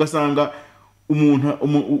ikoranabuhanga. Ugasanga umuntu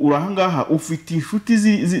urahangaha ufite inshuti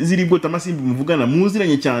ziri bwota amasimbi muvugana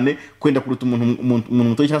muziranye cyane kwenda kuruta umuntu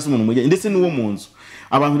muto cyangwa se umuntu mujye ndetse n'uwo mu nzu.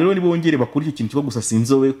 Abantu rero nibongere bakora icyo kintu cyo gusasa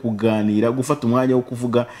inzobe, kuganira, gufata umwanya wo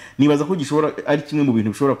kuvuga, nibaza ko gishobora ari kimwe mu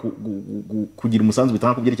bintu bishobora kugira umusanzu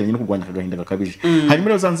bitanga kubyerekeranye no kurwanya akagahinda gakabije. Harimo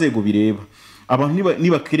rero za nzego bireba abantu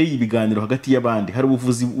nibakereye ibiganiro hagati y'abandi. Hari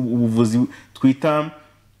ubuvuzi twita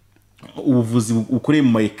ubuvuzi bukoreye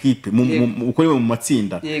mu ma equipe, bukoreye mu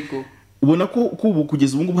matsinda. Yego. Ubona ko kubu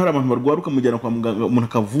kugeza ubu ngubu hari abantu barwaruka mujyana kwa muganga, umuntu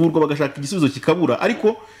akavurwa bagashaka igisubizo kikabura,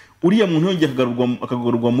 ariko uriya muntu yongeye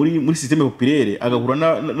akagarurwa muri systeme populaire, agahura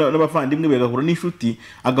n'abavandimwe be, agahura n'inshuti,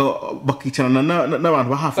 bakicarana n'abantu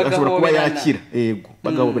bahafi, ashobora kuba yakira. Yego,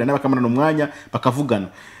 bagahoberana bakamarana umwanya bakavugana.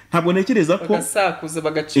 Ntabwo ntekereza ko bagasakuza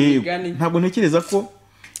bagacigani. Ntabwo ntekereza ko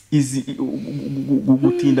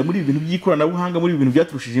gutinda muri ibintu by'ikoranabuhanga, muri ibintu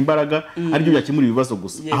byaturushije imbaraga ari byo byakemura ibibazo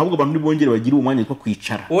gusa. Ahubwo abantu nibongere bagira umwanya wo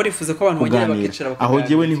kwicara. Wowe rifuza ko abantu bongera bakicara bakaganira. Aho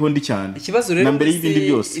jewe niho ndi cyane. Ikibazo rero mbere y'ibindi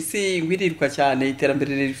byose isi ngwirirwa cyane,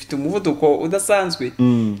 iterambere rifite umuvuduko udasanzwe.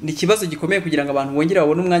 Ni ikibazo gikomeye kugira ngo abantu bongere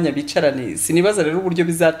babone umwanya bicarane. Sinibaza rero uburyo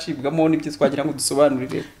bizacibwamo n'ibyo twagira ngo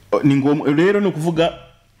dusobanurire. Ni ngombwa rero no kuvuga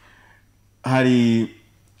hari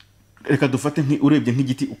reka dufate urebye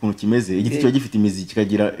nk'igiti ukuntu kimeze. Igiti kiba gifite imizi,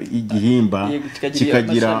 kikagira igihimba,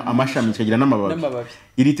 kikagira amashami, kikagira n'amababi.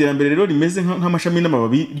 Iri terambere rero rimeze nk'amashami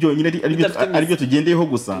n'amababi byonyine ari byo tugendeyeho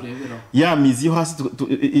gusa. Ya mizi yo hasi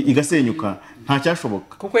igasenyuka nta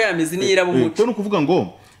cyashoboka, kuko ya mizi ni irabo umuco. No kuvuga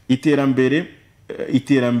ngo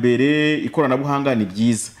iterambere ikoranabuhanga ni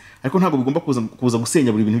byiza, ariko ntabwo bigomba kuza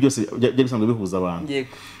gusenya buri bintu byose byari bisanzwe bihuza abantu. Yego.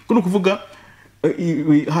 No kuvuga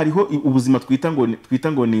hariho ubuzima twita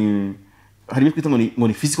ngo ni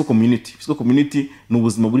physical community. Physical community ni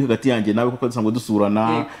ubuzima buri hagati yanjye nawe, kuko dusanzwe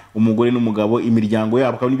dusurana, umugore n'umugabo, imiryango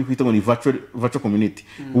yabo, kandi n'ibyo twita ngo ni virtual community.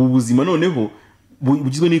 Ubu buzima noneho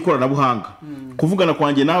bugizwe n'ikoranabuhanga. Kuvugana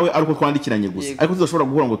kwanjye nawe ari uko twandikiranye gusa, ariko tudashobora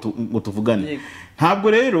guhura ngo tuvugane.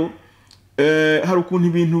 Ntabwo rero hari ukuntu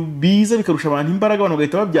ibintu biza bikarusha abantu imbaraga, abantu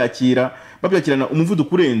bagahita babyakirana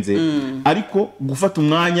umuvuduko urenze. Ariko gufata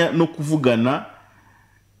umwanya no kuvugana,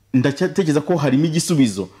 ndatekereza ko harimo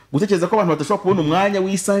igisubizo. Gutekereza ko abantu batashobora kubona umwanya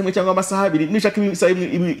w'isaha imwe cyangwa amasaha abiri, nishaka isaha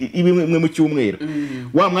imwe mu cyumweru.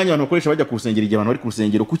 Wa mwanya abantu bakoresha bajya ku rusengero, igihe abantu bari ku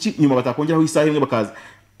rusengero, kuki nyuma batakongeraho isaha imwe bakaza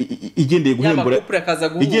igendeye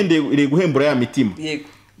guhembura ya mitima.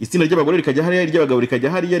 Itsinda ry'abagore rikajya hariya, ry'abagabo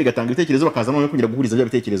rikajya hariya, rigatanga ibitekerezo, bakaza none kugira guhuriza bya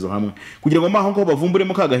bitekerezo hamwe, kugira ngo maho ngo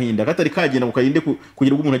bavumburemo kagahinda katari kagenda ngo kayinde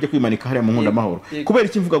kugira ngo umuntu ajye kwimanika hariya mu nkunda amahoro. Kubera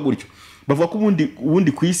iki mvuga gutyo? Bavuga ko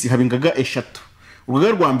ubundi ku isi haba ingaga eshatu.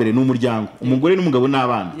 Urugaga rwa mbere ni umuryango, umugore n'umugabo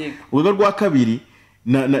n'abana. Urugaga rwa kabiri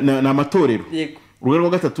na amatorero. Urugaga rwa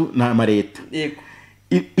gatatu ni amareta.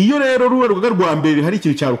 Iyo rero urugaga rwa mbere hari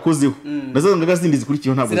ikintu cyarukozeho, nazo ngaga zindi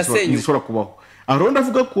zikurikiyeho ntabwo zishobora kubaho. Aho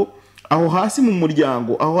ndavuga ko aho hasi mu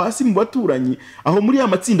muryango, aho hasi mu baturanyi, aho muri ya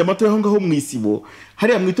matsinda mato yaho ngaho mu isibo,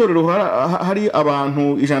 hari mu itorero hari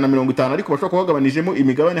abantu 150, ariko bashobora kubagabanijemo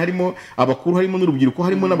imigabane, harimo abakuru, harimo n'urubyiruko,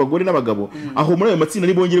 harimo n'abagore n'abagabo. Aho muri ayo matsinda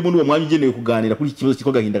nibongeremo n'uwo mwanya ugenewe kuganira kuri iki kibazo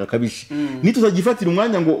cy'iko gahinda gakabije. Nituzagifatira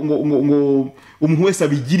umwanya ngo umuntu wese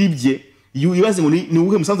abigira ibye, yibaze ngo ni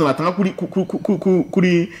uwuhe musanzu natanga kuri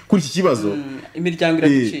iki kibazo, imiryango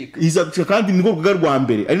iraducika. Izaducika kandi ni rwo rwa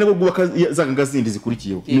mbere, ari nabwo bwubaka zanga zindi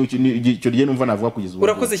zikurikiyeho. Icyo gihe numva navuga kugeza ubu.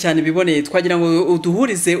 Urakoze cyane biboneye. Twagira ngo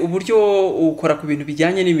uduhurize uburyo ukora ku bintu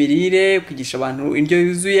bijyanye n'imirire, kwigisha abantu indyo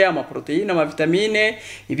yuzuye, amaproteine, amavitamine,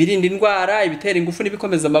 ibirinda indwara, ibitera ingufu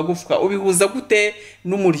n'ibikomeza amagufwa. Ubihuza gute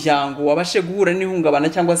n'umuryango wabashe guhura n'ihungabana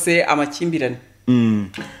cyangwa se amakimbirane?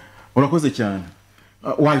 Urakoze cyane.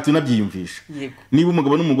 Wahita unabyiyumvisha. Niba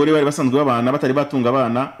umugabo n'umugore bari basanzwe babana, batari batunga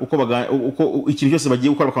abana, uko ikintu cyose bagiye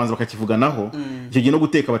gukora bakabanza bakakivuganaho, icyo gihe no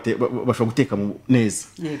guteka bashobora guteka neza.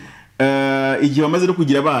 Igihe bamaze no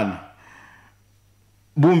kugira abana,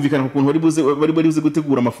 bumvikana ukuntu bari buze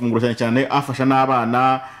gutegura amafunguro cyane cyane afasha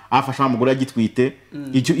n'abana, afasha umugore agitwite.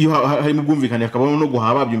 Iyo harimo ubwumvikane, hakabaho no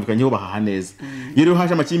guhaha, babyumvikanyeho bahaha neza. Iyo rero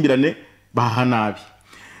haje amakimbirane, bahaha nabi.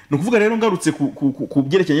 No kuvuga rero ngarutse ku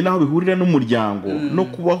byerekeranye naho bihurira n'umuryango no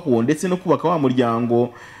kubaho ndetse no kubaka wa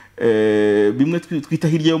muryango, bimwe twita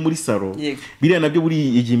hirya yo muri saro, biriya nabyo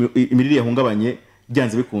buri imirire yahungabanye,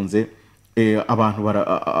 byanze bikunze abantu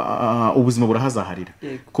ubuzima burahazaharira.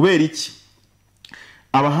 Kubera iki?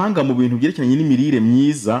 Abahanga mu bintu byerekeranye n'imirire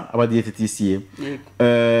myiza, abadieteticie,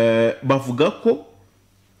 bavuga ko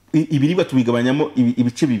ibiribwa tubigabanyamo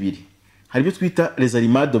ibice bibiri. Hari ibyo twita les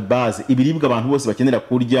aliments de base, ibiribwa abantu bose bakenera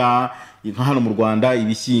kurya, nka hano mu Rwanda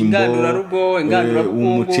ibishyimbo,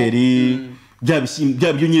 umuceri,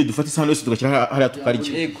 bya byo nyine dufata isahani yose tugashyira hariya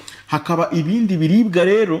tukarya. hakaba ibindi biribwa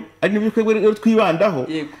rero ari nibyo twebwe rero twibandaho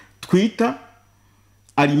twita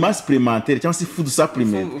aliments supplémentaires cyangwa se food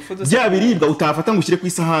supplement bya biribwa utafata ngo ushyire ku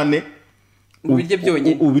isahane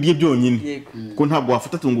ubirye byonyine kuko ntabwo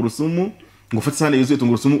wafata tungurusumu ngo ufate isahane yuzuye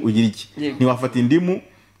tungurusumu ugire iki ntiwafata indimu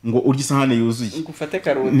ngo urye isahane yuzuye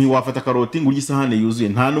ntiwafata karoti ngo urye isahane yuzuye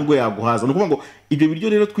nta nubwo yaguhaza ni ukuvuga ngo ibyo biryo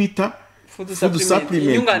rero twita food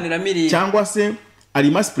supplement cyangwa se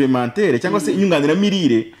aliments supplémentaires cyangwa se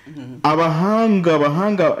inyunganiramirire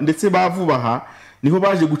abahanga ndetse bavubaha niho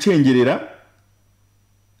baje gucengerera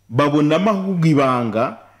babonamo ahubwo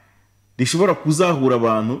ibanga rishobora kuzahura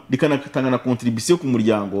abantu rikanatanga na contribution ku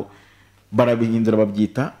muryango barabihindura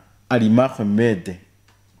babyita aliments remèdes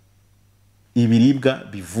ibiribwa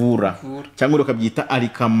bivura cyangwa bakabyita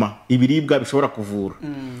alikama ibiribwa bishobora kuvura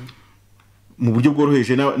mu buryo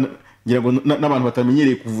bworoheje ngira ngo n'abantu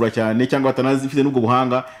batamenyereye kuvura cyane cyangwa batanazifite n'ubwo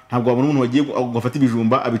buhanga ntabwo wabona umuntu wagiye gufata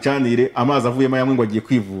ibijumba abicanire amazi avuyemo yamwe ngo agiye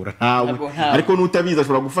kwivura ariko n'utabizi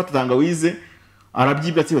ashobora gufata tangawize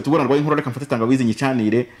arabyibwa ati batubona rwaye inkorora reka mfate tangawize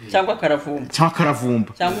nyicanire cyangwa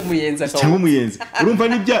karavumba cyangwa umuyenzi urumva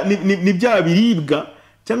ni bya biribwa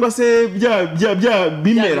cyangwa se bya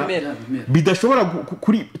bimera bidashobora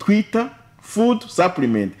kuri twita food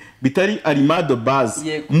supplement bitari aliment de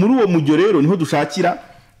base muri uwo mujyo rero niho dushakira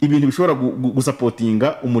ibintu bishobora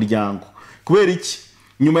gusapotinga umuryango kubera iki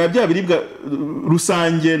nyuma ya bya biribwa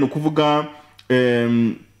rusange no kuvuga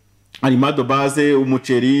aliment de base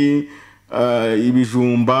umuceri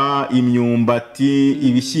ibijumba imyumbati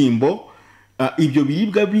ibishyimbo ibyo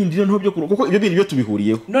biribwa bindi no byo kuko ibyo bindi byo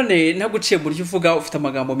tubihuriyeho none naguciye mu buryo uvuga ufite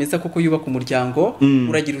amagambo meza kuko yubaka umuryango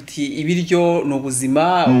uragira uti ibiryo no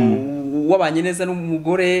buzima wabanye neza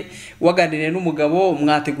n'umugore waganiriye n'umugabo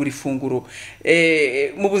mwategura ifunguro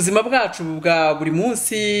mu buzima bwacu bwa buri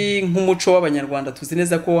munsi nk'umuco w'abanyarwanda tuzi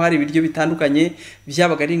neza ko hari ibiryo bitandukanye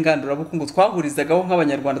byabaga ari ingandurabukungu twahurizagaho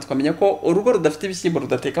nk'abanyarwanda twamenya ko urugo rudafite ibishyimbo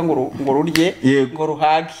rudateka ngo rurye ngo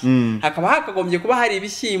ruhage hakaba hakagombye kuba hari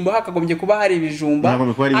ibishyimbo hakagombye kuba hari ibijumba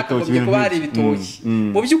hakagombye kuba hari ibitoki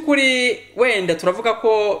mu by'ukuri wenda turavuga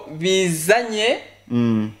ko bizanye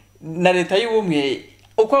na leta y'ubumwe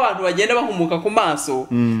uko abantu bagenda bahumuka ku maso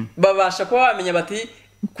babasha kuba bamenya bati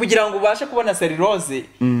kugira ngo ubashe kubona cellulose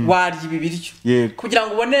warya ibi biryo kugira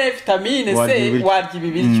ngo ubone vitamine C warya ibi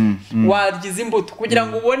biryo warya izi mbuto kugira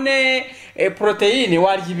ngo ubone proteine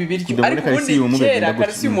warya ibi biryo ariko ubundi kera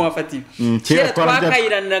calcium wafatiwe kera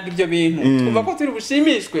twakayiraniraga ibyo bintu twumva ko turi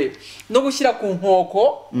bushimishwe no gushyira ku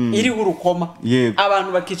nkoko iriho urukoma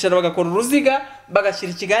abantu bakicara bagakora uruziga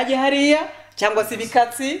bagashyira ikigage hariya cyangwa se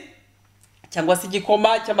ibikatsi cyangwa se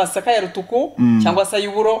igikoma cy'amasaka ya rutuku cyangwa se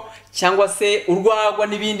ay'uburo cyangwa se urwagwa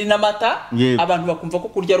n'ibindi n'amata abantu bakumva ko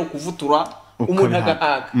kurya ari ukuvutura umuntu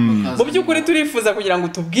agahaga mu by'ukuri turifuza kugira ngo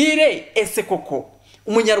tubwire ese koko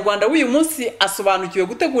umunyarwanda w'uyu munsi asobanukiwe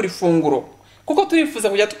gutegura ifunguro kuko turifuza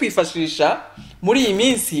kujya twifashisha muri iyi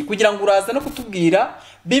minsi kugira ngo uraza no kutubwira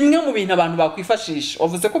bimwe mu bintu abantu bakwifashisha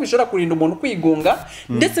wavuze ko bishobora kurinda umuntu kwigunga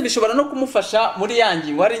ndetse bishobora no kumufasha muri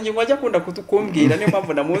yangingo hari ingingo ajya akunda kumbwira niyo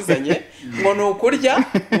mpamvu namuzanye ngo ni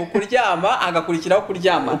ukuryama agakurikiraho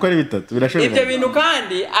kuryama uko ari bitatu birashoboka ibyo bintu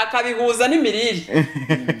kandi akabihuza n'imirire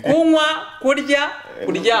kunywa kurya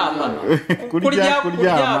kuryama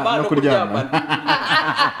kuryama no kuryama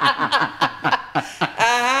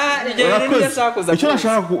icyo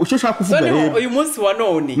nashaka kuvuga rero uyu munsi wa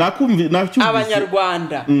none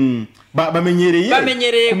abanyarwanda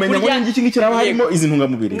bamenyereye kumenya ngo n'iki ngiki kiraba harimo izi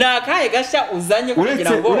ntungamubiri nakaye gashya uzanye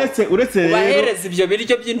kugira ngo uretse bahereze ibyo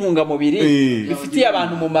biryo by'intungamubiri bifitiye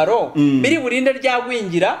abantu umumaro biri burinde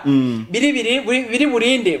ryagwingira biri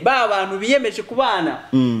burinde ba bantu biyemeje kubana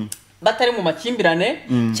batari mu makimbirane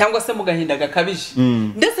cyangwa se mu gahinda gakabije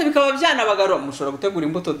ndetse bikaba byanabagarura mushobora gutegura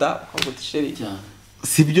imbuto da ukavuga isheri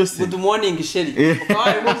si byo se good morning sheri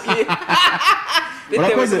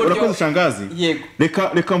urakoze shangazi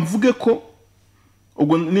reka mvuge ko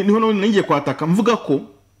ubwo niho ngiye kwataka mvuga ko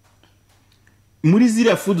muri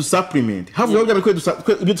ziriya food supplement havuyeho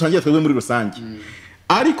ibyo dusangiye twebwe muri rusange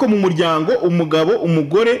ariko mu muryango umugabo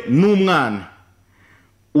umugore n'umwana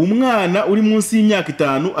uri munsi y'imyaka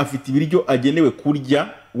 5 afite ibiryo agenewe kurya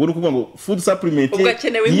ubwo ni ukuvuga ngo food supplement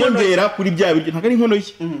yiyongera kuri bya biryo ntabwo ari inkono ye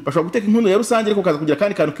bashobora guteka inkono ya rusange ariko kaza kugira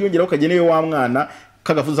kandi kantu kiyongeraho kagenewe wa mwana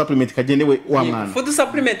kaga food supplement kagenewe wa mwana food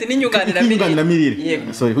supplement ni inyunganiramirire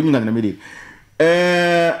sorry kunyunganiramirire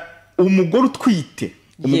umugore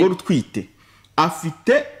utwite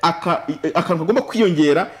afite akantu kagomba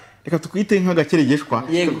kwiyongera reka tukwite nk'agakeregeshwa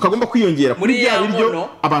kagomba kwiyongera kuri bya biryo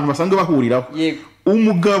abantu basanzwe bahuriraho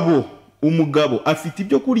umugabo afite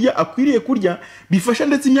ibyo kurya akwiriye kurya bifasha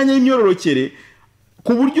ndetse imyanya y'imyororokere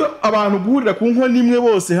ku buryo abantu guhurira ku nkono imwe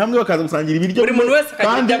bose hamwe bakaza gusangira ibiryo buri muntu wese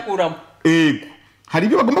akagira akuramo. Ego hari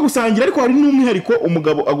ibyo bagomba gusangira ariko hari n'umwihariko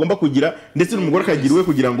umugabo agomba kugira ndetse n'umugore akagira we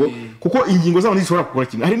kugira ngo kuko ingingo zabo ntizishobora gukora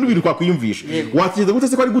kimwe. Hari n'ibintu kwakwiyumvisha wakiza gute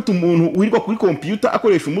se ko ari gute umuntu wirirwa kuri computer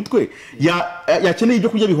akoresha umutwe yakeneye ibyo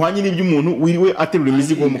kurya bihwanye n'iby'umuntu wiriwe aterura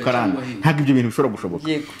imizigo mu karanga. Ntabwo ibyo bintu bishobora gushoboka.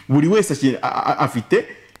 Buri wese afite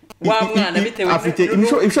wa mwana bitewe afite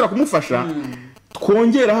ibishobora kumufasha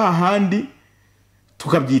twongera hahandi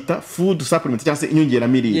tukabyita food supplement cyangwa se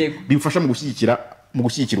inyongeramirire bifasha mu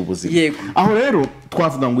gushyigikira ubuzima. Aho rero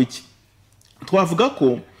twavuga ngo iki? Twavuga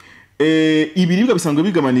ko ibiribwa bisanzwe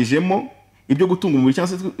bigabanijemo ibyo gutunga umubiri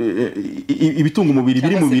cyangwa se ibitunga umubiri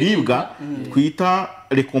biri mu biribwa twita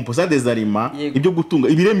les composants des aliments, ibyo gutunga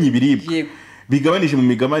ibiremye ibiribwa bigabanije mu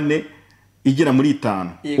migabane igera muri 5.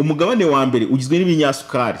 Umugabane wa mbere ugizwe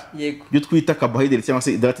n'ibinyasukari byo twita carbohydrates cyangwa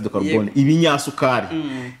se hydrate de carbone. Ibinyasukari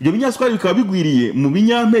ibyo binyasukari bikaba bigwiriye mu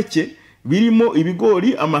binyampeke birimo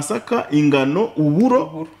ibigori, amasaka, ingano,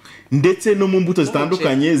 uburo ndetse no mu mbuto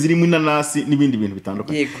zitandukanye zirimo inanasi n'ibindi bintu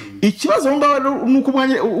bitandukanye. Ikibazo aho ngaho nuko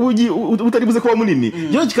utari buze kuba munini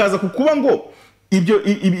cyo kikaza kukuba ngo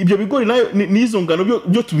ibyo bigori nayo n'izo ngano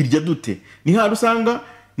byo tubirya dute. Ni hano usanga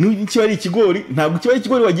nikiba ari ikigori ntabwo kiba ari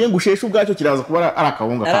ikigori wagiye ngushesha ubwacyo kiraza kuba ari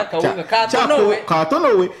akawunga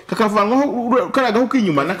katonowe kakavanwaho karagaho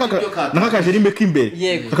k'inyuma nakakajerime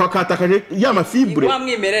k'imbere kakaba katakaje ya mafibre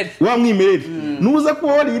wa mwimerere nuza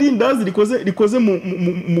kuba wari irindazi rikoze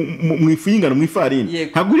mu ifu y'ingano mu ifarini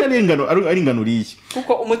ntabwo uri ari ingano riye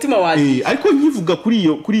kuko umutima waje. Ariko nkivuga kuri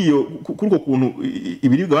uko kuntu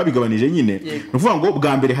ibiribwa babigabanije nyine nuvuga ngo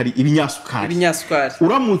bwa mbere hari ibinyasukari.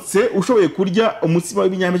 Uramutse ushoboye kurya umutsima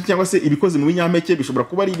w'ibinyampeke cyangwa se ibikoze mu binyampeke bishobora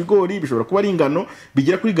kuba ari ibigori, bishobora kuba ari ingano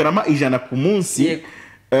bigera kuri grama 100 ku munsi.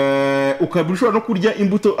 Ukabishobora no kurya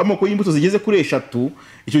imbuto amoko y'imbuto zigeze kuri 3.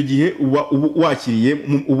 Icyo gihe wakiriye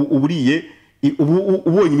uburiye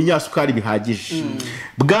ubonye ibinyasukari bihagije.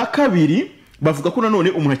 Bwa kabiri bavuga ko nanone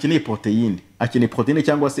umuntu akeneye proteine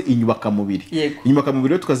cyangwa se inyubakamubiri.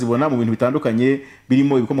 Inyubakamubiri tukazibona mu bintu bitandukanye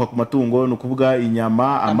birimo ibikomoka ku matungo no kuvuga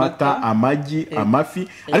inyama, amata, amagi, amafi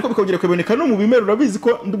ariko bikongera kuboneka no mu bimera. Urabizi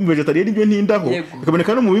ko ndi mu vegetarian ibyo ntindaho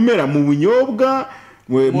bikaboneka no mu bimera, mu bunyobwa,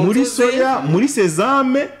 muri soya, muri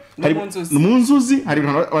sesame, hari mu nzuzi, hari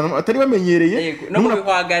abantu atari bamenyereye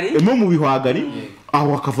no mu bihwagari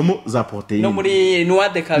aho hakavamo za proteine no muri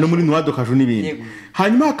noix de cajou n'ibindi.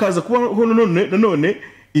 Hanyuma hakaza kubaho nanone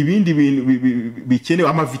ibindi bintu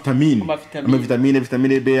bikenewe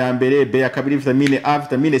vitamine B ya mbere, B ya kabiri, vitamine A,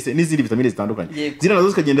 vitamine C n'izindi vitamine zitandukanye. Zira nazo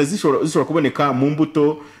zikagenda zishobora kuboneka mu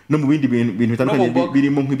mbuto no mu bindi bintu bitandukanye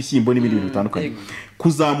birimo nk'ibishyimbo n'ibindi bintu bitandukanye.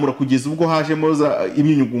 Kuzamura kugeza ubwo hajemo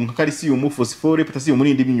imyunyugu nka calcium, phosphore, potassium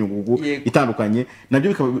n'indi myunyugu itandukanye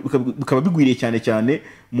nabyo bikaba bigwiriye cyane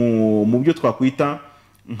mu byo twakwita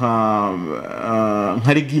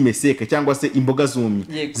nka legume seke cyangwa se imboga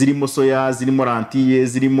zumye zirimo soya, zirimo lentille,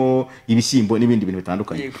 zirimo ibishyimbo n'ibindi bintu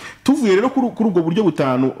bitandukanye. Tuvuye rero kuri ubwo buryo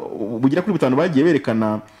bugira kuri 5 bagiye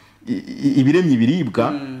berekana ibiremye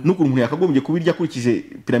ibiribwa n'ukuntu umuntu yakagombye kubirya kurikije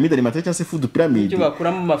pyramide alimentaire cyangwa se food pyramid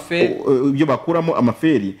ibyo bakuramo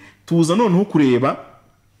amaferi. Tuza noneho kureba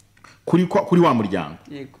kuri wa muryango.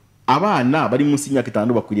 Abana bari munsi y'imyaka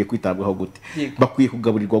 5 bakwiriye kwitabwaho gute, bakwiye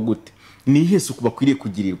kugaburirwa gute, ni ihe suku bakwiriye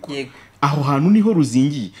kugirirwa. Aho hantu niho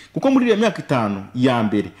ruzingiye kuko muri iyo myaka 5 ya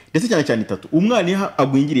mbere ndetse cyane 3 umwana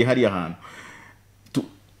agwingiriye hari ahantu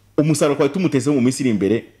umusaruro kwa tumuteze mu minsi iri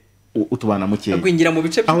imbere utubana mukeya agwingira mu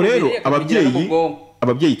bice aho rero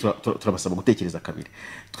ababyeyi turabasaba gutekereza kabiri.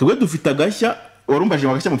 Twebwe dufite agashya warumbaje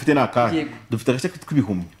agashya mufite n'akahe dufite agashya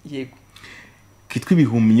kitwa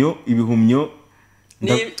ibihumyo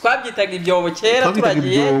ni twabyitaga ibyobo kera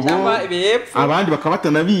turagiye cyangwa ibepfu abandi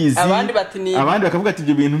bakabatanabizi abandi bakavuga ati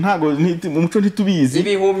ibyo bintu ntago mu muco ntitubizi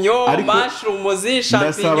ibihumyo mushrooms champignon.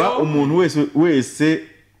 Ndasaba umuntu wese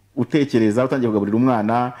utekereza utangiye kugaburira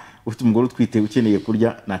umwana ufite umugore utwite ukeneye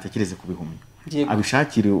kurya natekereze ku bihumyo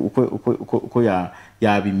abishakire uko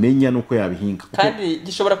yabimenya nuko yabihinga kandi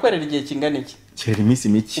gishobora kwerera igihe kingana iki cyera iminsi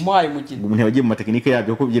mike umuhaye umugina umuntu yagiye mu matekinike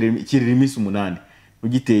yabyo ko kirera iminsi 8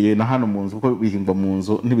 ugiteye na hano mu nzu kuko bihingwa mu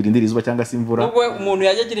nzu ntibirindira izuba cyangwa se imvura. Ubwo umuntu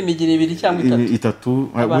yagira imigina 2 cyangwa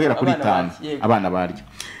 3 guhera kuri 5 abana barya.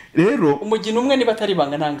 Rero umugina umwe niba atari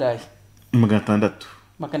banga nangaye 600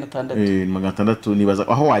 600 nibaza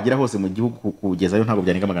aho wagira hose mu gihugu kugezayo ntago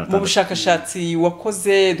byarenga 600. Mu bushakashatsi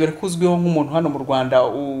wakoze dore kuzwiho nk'umuntu hano mu Rwanda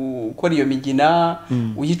ukora iyo migina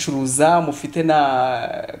uyicuruza mufite na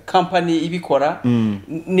company ibikora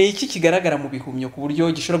ni iki kigaragara mu bihumyo ku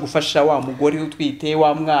buryo gishobora gufasha wa mugore utwite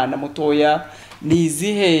wa mwana mutoya ni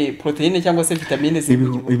izihe proteine cyangwa se vitamine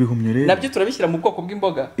ibihumyo rero nabyo turabishyira mu bwoko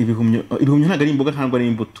bw'imboga. Ibihumyo ntabwo ari imboga, ntabwo ari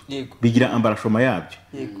imbuto, bigira ambarashoma yabyo.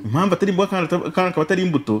 Impamvu atari imboga kandi akaba atari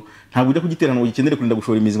imbuto, ntabwo ujya kugitera ngo ugikenere kurinda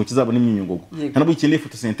gushora imizi ngo kizabone imyunyungugu, ntabwo ugikeneye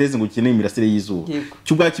photosynthese ngo ugikeneye imirasire y'izuba.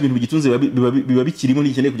 Cyubwaki ibintu bigitunze biba bikirimo,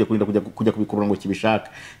 ntigikeneye kujya kubikurura ngo kibishaka,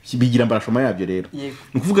 bigira ambarashoma yabyo. Rero ni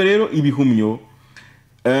ukuvuga rero ibihumyo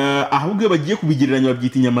ahubwo iyo bagiye kubigereranya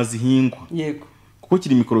babyita inyama zihingwa, kuko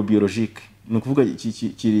kiri microbiologique. Ni ukuvuga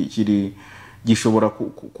kiri gishobora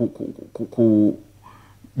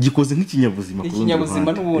gikoze nk'ikinyabuzima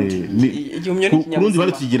n'ubundi igihumyo ni ikinyabuzima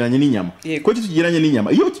bari tukigereranya n'inyama. Kuko tukigereranya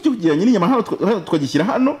n'inyama, iyo tukigereranya n'inyama hano tukagishyira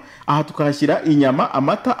hano, aha tukahashyira inyama,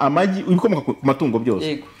 amata, amagi, ibikomoka ku matungo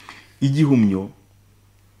byose. Igihumyo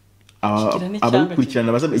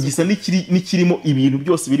abakurikirana bazame igisa n'ikirimo ibintu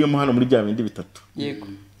byose birimo hano muri bya bindi bitatu.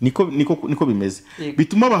 Niko bimeze,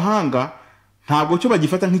 bituma abahanga ntabwo cyo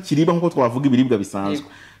bagifata nk'ikiriba nkuko twavuga ibiribwa bisanzwe,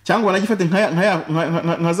 cyangwa banagifata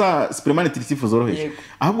nka za supplement nutritif zoroheje,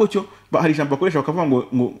 ahubwo cyo hari ijambo bakoresha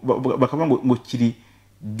bakavuga ngo kiri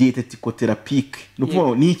dietetico-thérapeutique. No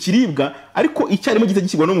kuvuga ni ikiribwa ariko icyarimo gita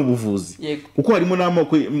gishyirwa no mu buvuzi, kuko harimo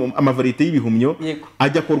n'amoko amavarite y'ibihumyo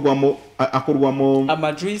ajya akorwamo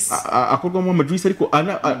amajuice ariko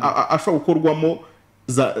ashobora gukorwamo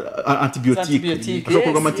za antibiotique, ashobora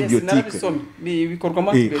gukorwamo antibiotique.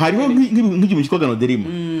 Hariho nk'igihumyo cyitwa ganoderima,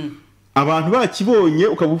 abantu bakibonye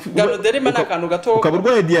ukaba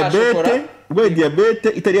urwaye diabete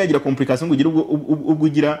itari yagira complication ngo ugire ubwo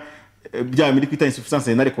ugira bya miri kwita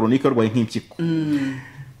insuffisance rénale chronique urwaye nk'impyiko,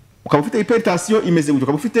 ukaba ufite hypertension imeze gutyo,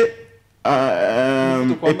 ukaba ufite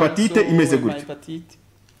hepatite imeze gutyo,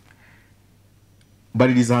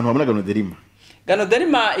 baririza ahantu hamwe ganoderima.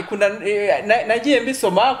 Ganoderima ikunda nagiye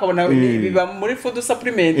mbisoma ukabona biba muri food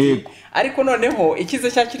supplement, ariko noneho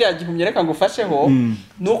ikize cya kiriya gihumyo reka ngufasheho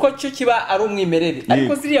nuko cyo kiba ari umwimerere,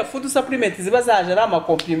 ariko ziriya food supplement ziba zaje ari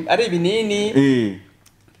amakomprime, ari ibinini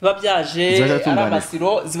biba byaje ari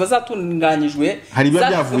amasiro, ziba zatunganyijwe,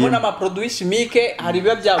 zafitemo n'amaproduits chimique, hari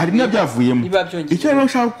biba byavuyemo. Icyo rero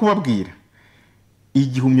nshaka kubabwira,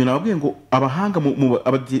 igihumyo nababwiye ngo abahanga mu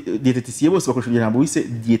abadietetisie bose bakoresha ijambo wise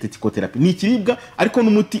dietetico-thérapie. Ni ikiribwa ariko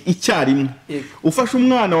n'umuti icyarimwe ufasha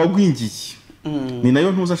umwana wagwingiye. Ni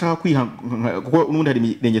nayo ntuzashaka kuko n'ubundi hari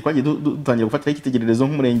imirenge twagiye dutangira gufatira ikitegererezo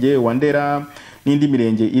nk'umurenge wa Ndera n'indi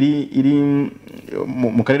mirenge iri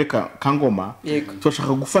mu karere ka Ngoma.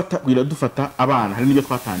 Turashaka kugira dufata abana, hari n'ibyo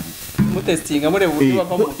twatangiye mutestinga mureba uburyo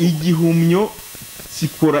bavamo. Igihumyo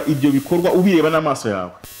sikora ibyo bikorwa ubireba n'amaso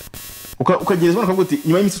yawe, ukagereza ubona kavuga uti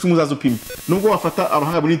nyuma y'iminsi 10 uzaza upime. Nubwo wafata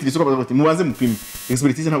abahanga muri nutrition bakavuga ati mubanze mupime,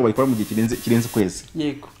 expertise ntabwo bayikora mu gihe kirenze kwezi.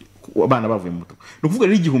 Abana bavuye mu muto. No kuvuga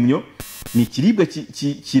rero igihumyo ni ikiribwa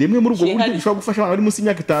kiremwe muri ubwo buryo gishobora gufasha abana bari munsi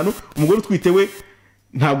y'imyaka 5. Umugore utwitewe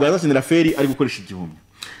ntabwo yazakenera feri ari gukoresha igihumyo.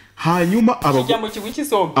 Hanyuma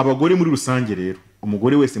abagore muri rusange rero,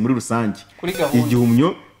 umugore wese muri rusange,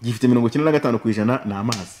 igihumyo gifite 95% na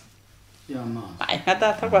amazi.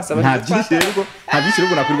 Nta byinshi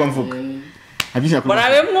rero nakwirwa mvuga.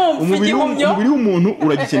 Umubiri w'umuntu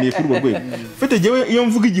uragikeneye kuri urwo rwego. Fete jewe iyo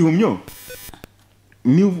mvuga igihumyo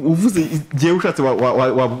ni uvuze jewe ushatse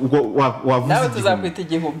wavuze nawe tuzakwita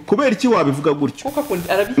igihumyo. Kubera iki wabivuga gutyo?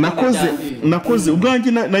 Nakoze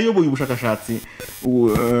ubwanjye nayoboye ubushakashatsi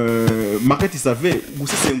market survey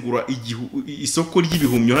gusesengura isoko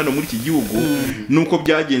ry'ibihumyo hano muri iki gihugu, nuko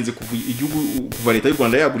byagenze kuva leta y'u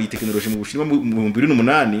Rwanda yaguriye technology mu Bushinwa mu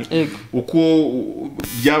 2008, uko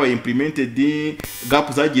byabaye implemented,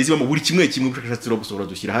 gap zagiye ziba mu buri kimwe ubushakashatsi busohora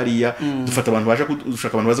dushyira hariya, dufata abantu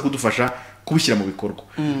baza kudufasha kubishyira mu bikorwa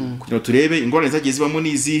kugira ngo turebe ingorane zagiye zibamo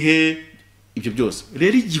n'izihe. Ibyo byose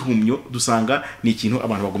rero igihumyo dusanga ni ikintu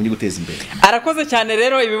abantu bagombye guteza imbere. Arakoze cyane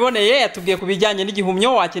rero ibiboneye, yatubwiye kubijyanye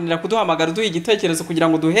n'igihumyo. Wakenera kuduhamagara duha igitekerezo kugira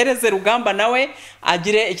ngo duhereze Rugamba nawe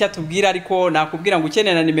agire icyo atubwira, ariko nakubwira ngo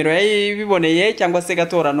ukeneye na nimero y'ibiboneye cyangwa se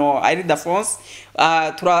Gatorano Airida France,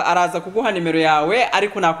 araza kuguha nimero yawe,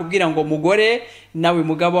 ariko nakubwira ngo mugore nawe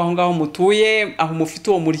mugabo aho ngaho mutuye, aho mufite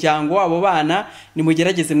uwo muryango, abo bana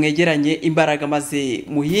nimugerageze mwegeranye imbaraga maze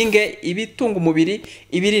muhinge ibitunga umubiri,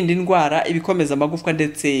 ibirinda indwara, ibikomeza amagufwa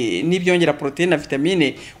ndetse n'ibyongera proteine na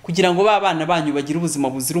vitamine, kugira ngo bana banyu bagire ubuzima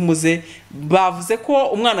buzira umuze. Bavuze ko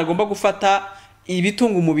umwana agomba gufata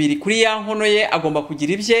ibitunga umubiri kuri ya nkono ye, agomba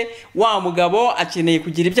kugira ibye, wa mugabo akeneye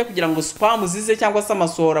kugira ibye kugira ngo spam zize cyangwa se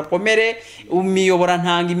amasohora akomere, umiyobora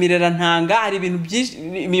ntanga, imirera ntanga, hari ibintu byinshi.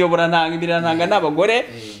 Imiyobora ntanga n'abagore,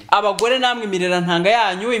 abagore namwe imirera ntanga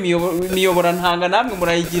yanyu, imiyobora ntanga namwe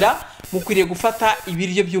murayigira, mukwiriye gufata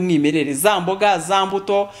ibiryo by'umwimerere, za mboga, za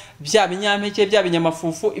mbuto, bya binyampeke, bya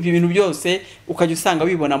binyamafufu, ibi bintu byose ukajya usanga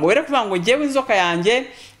wibonamo. Were kuvuga ngo ngewe inzoka yanjye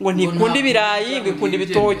ngo ntikunda ibirayi, ngo ikunda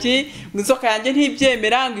ibitoki, ngo inzoka yanjye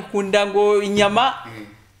ntibyemera, ngo ikunda ngo inyama.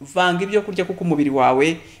 Vanga ibyo kurya kuko umubiri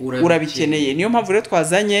wawe urabikeneye. Niyo mpamvu rero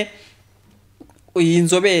twazanye iyi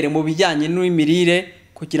nzobere mu bijyanye n'imirire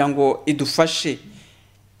kugira ngo idufashe.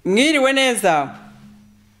 Mwiriwe neza.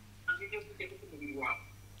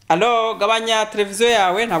 Alo, gabanya televiziyo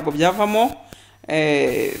yawe ntabwo byavamo.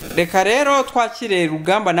 Reka rero twakire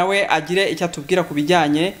Rugamba nawe agire icyo atubwira ku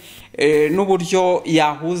bijyanye n'uburyo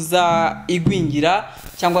yahuza igwingira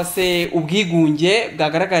cyangwa se ubwigunge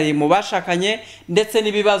bwagaragariye mu bashakanye, ndetse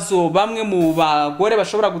n'ibibazo bamwe mu bagore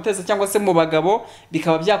bashobora guteza cyangwa se mu bagabo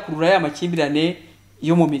bikaba byakurura ya makimbirane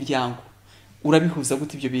yo mu miryango. Urabihuza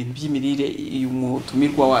gute ibyo bintu by'imirire uyu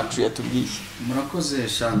mutumirwa wacu yatubwiye? Murakoze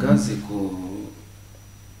shangazi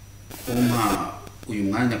kumpa uyu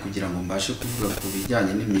mwanya kugira ngo mbashe kuvuga ku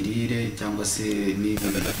bijyanye n'imirire cyangwa se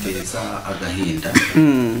n'ibiteza agahinda.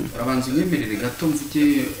 Urabanza unyemerere gato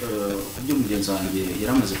mvuge ku byo mugenzi wanjye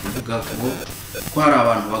yaramaze kuvuga ko hari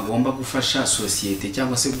abantu bagomba gufasha sosiyete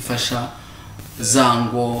cyangwa se gufasha za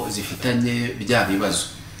ngo zifitanye bya bibazo.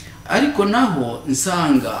 Ariko naho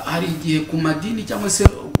nsanga hari igihe ku madini cyangwa se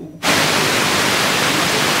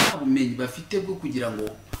ubumenyi bafite bwo kugira ngo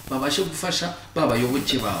babashe gufasha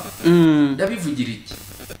babayoboke babo. Ndabivugira iki?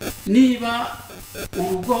 Niba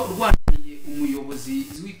urugo rwananiye umuyobozi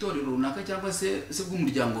w'itorero runaka cyangwa se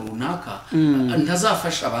bw'umuryango runaka,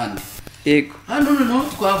 ntazafasha abandi. Yego. Hano noneho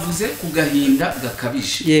twavuze ku gahinda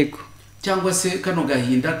gakabije. Yego. Cyangwa se kano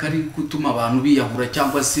gahinda kari gutuma abantu biyahura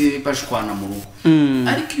cyangwa se bashwana mu rugo.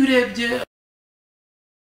 Ariko iyo urebye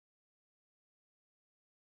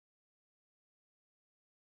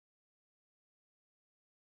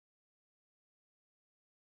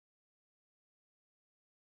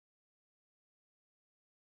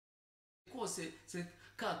kose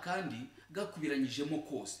kandi gakubiranyijemo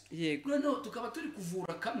kose. Yego. Noneho tukaba turi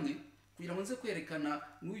kuvura kamwe kugira ngo nze kwerekana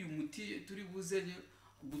n'uyu muti turi buze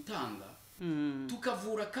gutanga.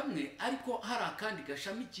 Tukavura kamwe ariko hari akandi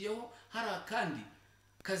gashamikiyeho, hari akandi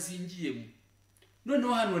kazingiyemo.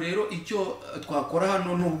 Noneho hano rero icyo twakora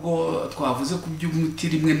hano, nubwo twavuze ku by'umuti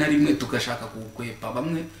rimwe na rimwe tugashaka kuwukwepa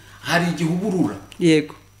bamwe, hari igihe uburura.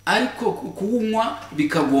 Yego. Ariko kuwunywa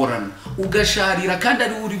bikagorana, ugasharira kandi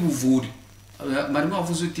ari uri buvure. Marimo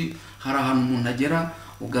wavuze uti hari ahantu umuntu agera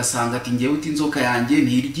ugasanga ati ngewe uti inzoka yanjye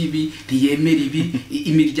ntirya ibi, ntiyemera ibi,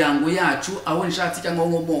 imiryango yacu aho nshatse cyangwa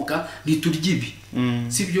nkomoka ntiturya ibi.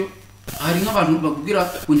 Sibyo? Hari nk'abantu bakubwira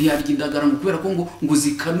ngo ntiyarya indagara ngo kubera ko ngo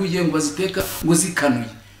zikanuye, ngo baziteka ngo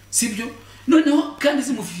zikanuye. Sibyo? Noneho kandi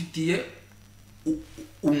zimufitiye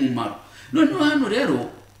umumaro. Noneho hano rero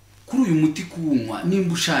kuri uyu muti kuwunywa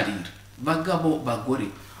nimba usharira, bagabo bagore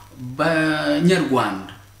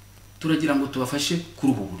banyarwanda, turagira ngo tubafashe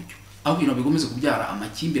kuri ubu buryo, aho ibintu bigomeze kubyara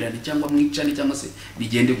amakimbirane cyangwa mwicane cyangwa se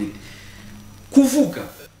bigende gute. Kuvuga,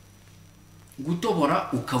 gutobora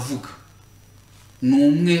ukavuga, ni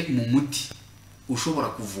umwe mu muti ushobora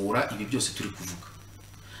kuvura ibi byose turi kuvuga.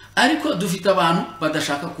 Ariko dufite abantu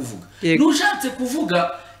badashaka kuvuga. Nushatse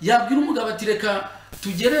kuvuga yabwira umugabo ati reka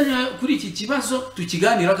tugerere kuri iki kibazo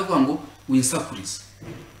tukiganira, akavuga ngo winsakuriza.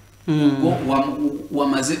 Ubwo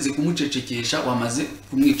wamaze kumucecekesha, wamaze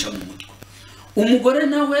kumwica mu mutwe. Umugore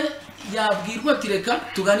nawe yabwirwa ati reka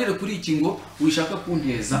tuganire kuri iki ngo wishaka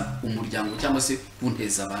kunteza umuryango cyangwa se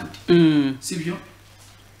kunteza abandi. Sibyo?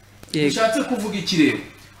 Dushatse kuvuga iki rero?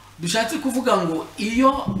 Dushatse kuvuga ngo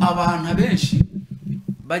iyo abantu benshi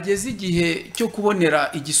bageze igihe cyo kubonera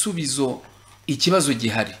igisubizo ikibazo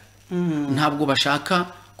gihari, ntabwo bashaka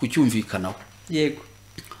kucyumvikanaho. Yego.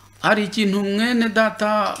 Hari ikintu mwene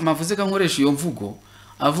data mavuze ka nkoresha iyo mvugo,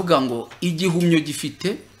 avuga ngo igihumyo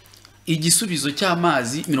gifite igisubizo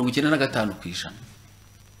cy'amazi 95%.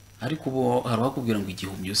 Ariko ubo hari bakubwira ngo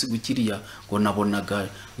igihumyo si gukiriya ngo nabonaga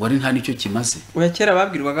wari nta nicyo kimaze. Kera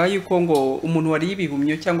babwirwaga yuko ngo umuntu wari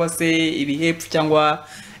ibihumyo cyangwa se ibihepfu cyangwa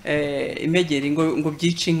imegeri ngo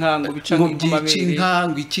byica inka, ngo bica inka,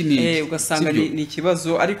 ngo ikini. Ugasanga ni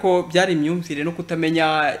ikibazo, ariko byari imyumvire no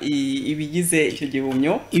kutamenya ibigize icyo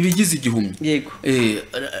gihumyo, ibigize igihumyo. Yego.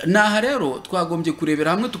 Naha rero twagombye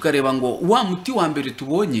kurebera hamwe tukareba ngo wa muti wa mbere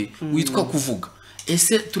tubonye witwa kuvuga,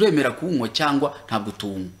 ese turemera kuwunywa cyangwa ntabwo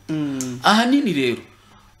tuwunywa. Ahanini rero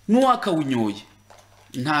n'uwakawunyoye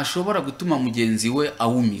ntashobora gutuma mugenzi we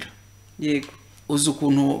awumira. Yego. Uzi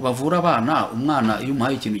ukuntu bavura abana, umwana iyo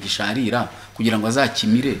umuhaye ikintu gisharira kugira ngo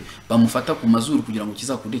azakimire, bamufata ku mazuru kugira ngo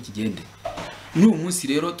kizakunde kigende. N'uyu munsi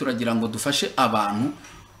rero turagira ngo dufashe abantu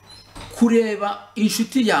kureba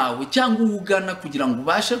inshuti yawe cyangwa ugana kugira ngo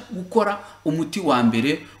ubashe gukora umuti wa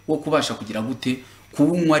mbere wo kubasha kugira gute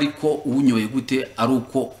kuwunywa, ariko uwunyoye gute ari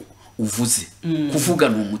uko uvuze. Kuvuga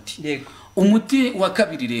ni umuti. Yego. Umuti wa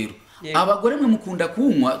kabiri rero, Yego. abagore mwe mukunda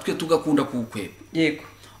kuwunywa, twe tugakunda kuwukweba. Yego.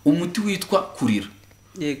 Umuti witwa kurira.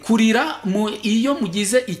 Yego. Kurira iyo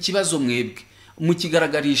mugize ikibazo mwebwe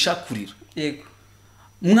mukigaragarisha kurira. Yego.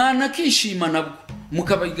 Mwana kishima nabwo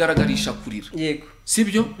mukabigaragarisha kurira. Yego.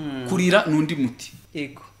 Sibyo? Kurira nundi muti.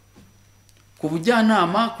 Yego. Ku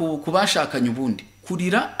bujyanama ku bashakanye ubundi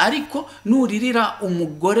kurira, ariko nuririra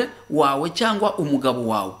umugore wawe cyangwa umugabo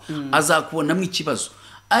wawe azakubonamo ikibazo.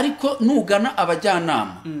 Ariko nugana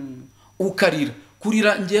abajyanama ukarira,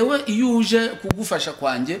 kurira ngewe iyo uje kugufasha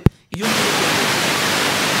kwanjye, iyo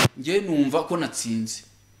ngewe numva ko natsinze.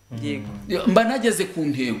 Yego. Mba nageze ku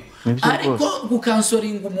ntego. Ariko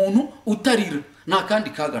gukansoringa umuntu utarira nta kandi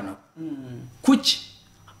kagana. Kuki?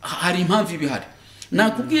 Hari impamvu ibihari.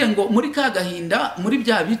 Nakubwiye ngo muri ka gahinda, muri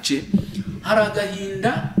bya bice hari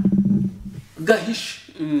agahinda gahishe.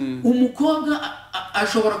 Umukobwa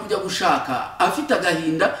ashobora kujya gushaka afite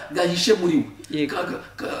agahinda gahishe muri we,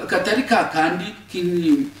 katari ka kandi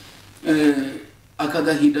aka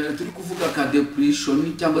gahinda turi kuvuga ka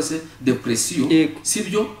depression cyangwa se depression.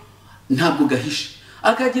 Sibyo? Ntabwo gahishe.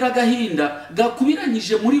 Akagira agahinda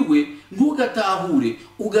gakubiranyije muri we, ntugatahure,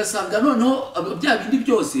 ugasanga noneho bya bindi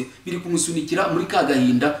byose biri kumusunikira muri ka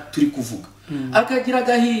gahinda turi kuvuga. Akagira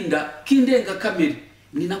agahinda k'indenga kamere,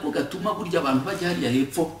 ni nako gatuma burya abantu bajya hariya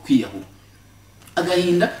hepfo kwiyahura.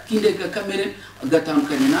 Agahinda k'indenga kamere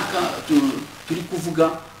gatandukanye n'aka turi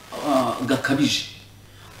kuvuga gakabije.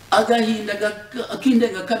 Agahinda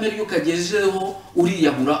k'indenga kamere iyo kagezeho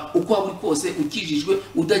uriyahura uko waba uri kose, ukijijwe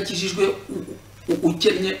udakijijwe,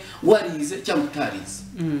 ukennye warize cyangwa utarize.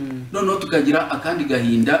 Noneho tukagira akandi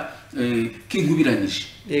gahinda k'inkubiranyije.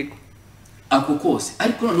 Yego. Ako kose,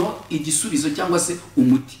 ariko noneho igisubizo cyangwa se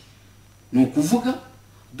umuti ni ukuvuga.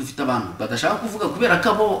 Dufite abantu badashaka kuvuga kubera ko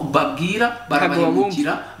abo babwira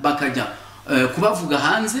barabahemukira bakajya kubavuga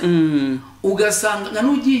hanze. Ugasanga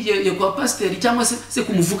n'ugiye kwa pasiteri cyangwa se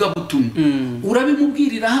kumuvuga butumwa,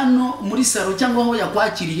 urabimubwirira hano muri salo cyangwa aho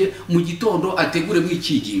yakwakiriye mu gitondo ategure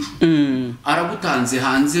mw'ikigisho, aragutanze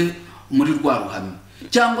hanze muri rwa ruhame.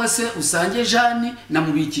 Cyangwa se usange Jane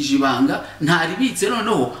namubikije ibanga, ntaribitse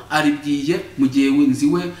noneho aribwiye mugenzi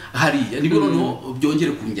we hariya, nibwo noneho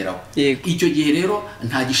byongere kungeraho. Icyo gihe rero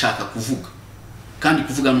ntagishaka kuvuga, kandi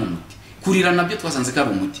kuvuga ni umuti. Kurira nabyo twasanze ko ari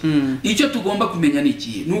umuti. Icyo tugomba kumenya ni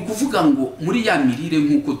ikihe, ni ukuvuga ngo muri ya mirire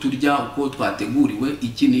nk'uko turya, uko twateguriwe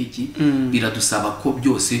iki n'iki, biradusaba ko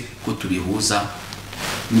byose ko tubihuza.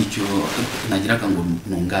 Nicyo nagiraga ngo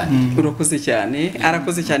nungane. Urakoze cyane,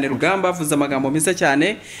 arakoze cyane Rugamba, avuze amagambo meza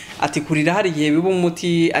cyane. Ati kurira hari igihe biba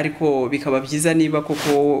umuti, ariko bikaba byiza niba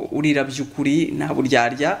koko urira by'ukuri nta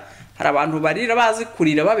buryarya. Hari abantu barira bazi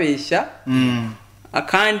kurira babeshya,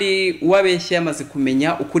 kandi uwabeshye yamaze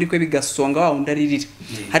kumenya ukuri kwe bigasonga wa undi aririra.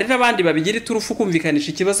 Hari n'abandi babigira iturufu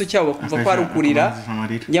kumvikanisha ikibazo cyabo bakumva ko ari ukurira,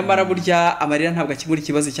 nyamara burya amarira ntabwo akimura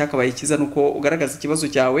ikibazo cyakabaye kiza, nuko ugaragaza ikibazo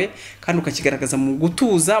cyawe kandi ukakigaragaza mu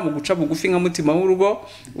gutuza, mu guca bugufi nka mutima w'urugo,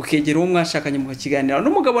 ukegera uwo mwashakanye mukakiganira.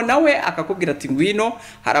 N'umugabo nawe akakubwira ati ngwino.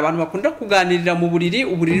 Hari abantu bakunda kuganirira mu buriri,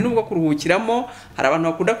 uburiri nubwo kuruhukiramo. Hari abantu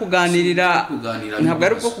bakunda kuganirira, ntabwo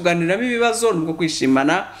ari ubwo kuganiriramo ibibazo, nubwo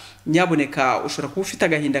kwishimana. Nyaboneka ushobora kuba ufite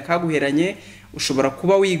agahinda kaguheranye, ushobora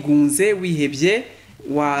kuba wigunze, wihebye,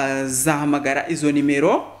 wazahamagara izo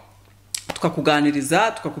nimero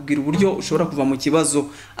tukakuganiriza, tukakubwira uburyo ushobora kuva mu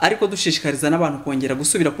kibazo. Ariko dushishikariza n'abantu kongera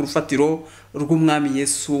gusubira ku rufatiro rw'umwami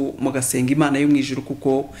Yesu, mugasenga Imana yo mu ijuru,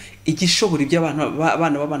 kuko igishobora ibyo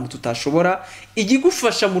abana b'abantu tutashobora,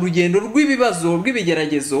 igigufasha mu rugendo rw'ibibazo,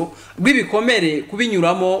 rw'ibigeragezo, rw'ibikomere,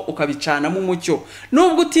 kubinyuramo ukabicanamo umucyo.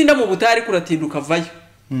 Nubwo utinda mu butari kuratinda ukavayo.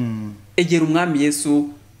 Egera umwami Yesu,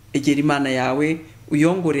 egera Imana yawe,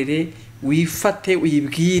 uyongorere, wifate,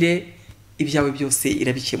 uyibwire, ibyawe byose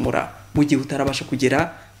irabikemura. Mu gihe utarabasha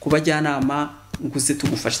kugera ku bajyanama nguze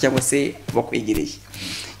tugufasha cyangwa se bakwegereye.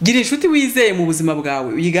 Gira inshuti wizeye mu buzima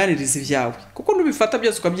bwawe, uyiganiriza ibyawe, kuko nubifata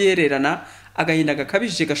byose ukabyihererana, agahinda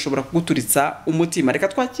gakabije gashobora kuguturitsa umutima. Reka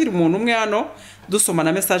twakire umuntu umwe hano dusoma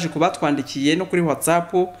na message ku batwandikiye no kuri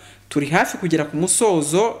WhatsApp. Turi hafi kugera ku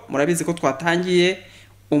musozo, murabizi ko twatangiye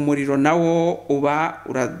umuriro nawo uba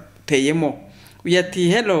urateyemo. Uyati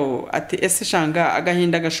hello, ati ese shanga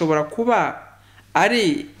agahinda gashobora kuba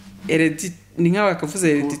ari ni nkawe akavuze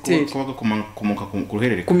hereditary ku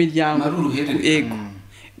ruherere ku miryango. Yego,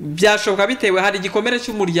 byashoboka bitewe, hari igikomere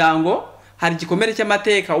cy'umuryango, hari igikomere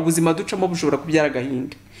cy'amateka, ubuzima ducamo bushobora kubyara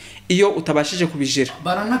agahinda iyo utabashije kubijira.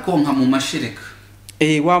 Baranakonka mu mashereka.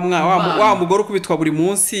 wa mugore ukubitwa buri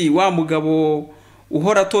munsi, wa mugabo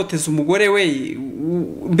uhora atoteza umugore we,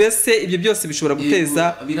 mbese ibyo byose bishobora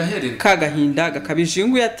guteza kagahinda gakabije.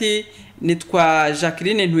 Ingu ati nitwa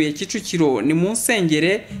Jacqueline ntuye Kicukiro, ni mu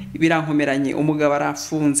nsengere birankomeranye, umugabo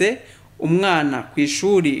arafunze, umwana ku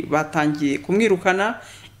ishuri batangiye kumwirukana,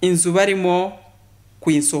 inzu barimo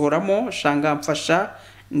kuyinsohoramo, shanga mfasha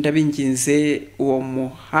ndabinginze uwo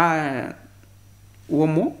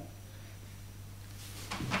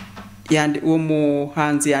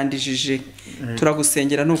muhanzi yandijije,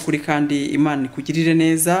 turagusengera n'ukuri kandi Imana ikugirire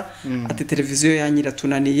neza. Ati televiziyo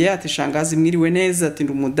yanyiratunaniye, ati shangazi mwiriwe neza, ati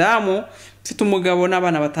ndi umudamu mfite umugabo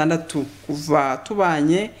n'abana 6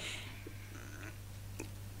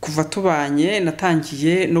 kuva tubanye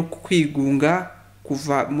natangiye no kwigunga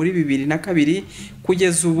kuva muri 2002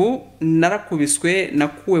 kugeza ubu narakubiswe,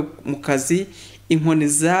 nakuwe mu kazi, inkoni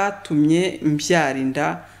zatumye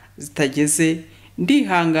mbyarinda zitageze,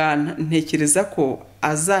 ndihangana ntekereza ko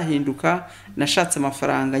azahinduka, nashatse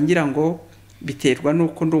amafaranga ngira ngo biterwa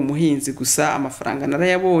nuko ndi umuhinzi, gusa amafaranga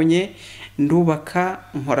narayabonye, ndubaka,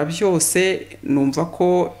 nkora byose, numva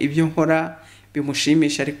ko ibyo nkora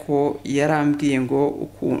bimushimisha, ariko yarambwiye ngo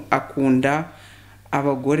akunda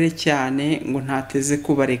abagore cyane, ngo ntateze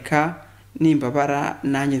kubareka, nimbabara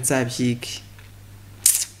nanjye nzabyige.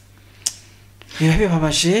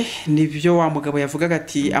 Bibabaje, nibyo wa mugabo yavugaga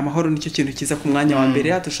ati amahoro nicyo kintu kiza ku mwanya wa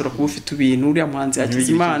mbere, atushobora kuba ufite ibintu uriya muhanzi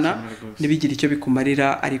Hakizimana nibigira icyo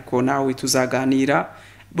bikumarira, ariko nawe tuzaganira,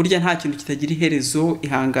 burya nta kintu kitagira iherezo,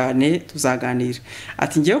 ihangane tuzaganira.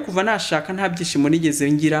 Ati ngiye kuva nashaka nta byishimo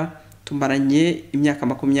nigeze ngira, tumaranye imyaka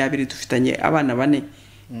 20, dufitanye abana 4,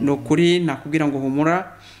 no kuri nakubwira ngo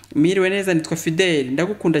humura. Miriwe neza, nitwa Fidel,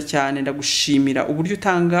 ndagukunda cyane, ndagushimira uburyo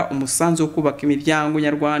utanga umusanzu wo kubaka imiryango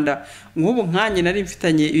nyarwanda. Nk'ubu nkanye nari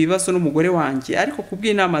mfitanye ibibazo n'umugore wanjye, ariko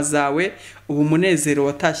kubw'inama zawe ubu munezero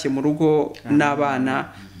watashye mu rugo n'abana,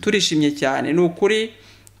 turishimye cyane. N'ukuri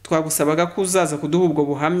twagusabaga ko uzaza kuduha ubwo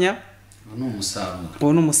buhamya,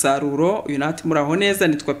 uwo n'umusaruro. Uyu nati muraho neza,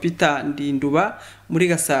 nitwa Peter Ndinduba muri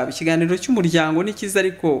Gasabo. Ikiganiro cy'umuryango ni cyiza,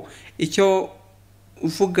 ariko icyo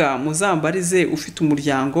uvuga muzambarize ufite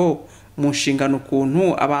umuryango mu nshingano,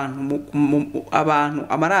 ukuntu abantu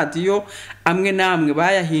amaradiyo amwe namwe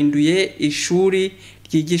bayahinduye ishuri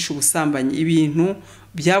ryigisha ubusambanyi, ibintu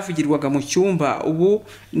byavugirwaga mu cyumba ubu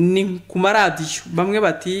ni ku maradiyo. Bamwe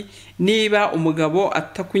bati niba umugabo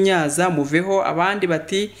atakunyaza muveho, abandi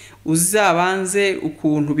bati uzabanze,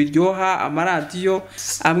 ukuntu biryoha. Amaradiyo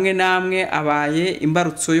amwe namwe abaye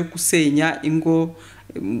imbarutso yo gusenya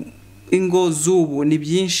ingo z'ubu, ni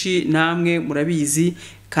byinshi namwe murabizi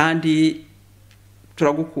kandi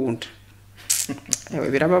turagukunda.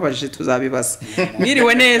 Birababaje, tuzabibaza.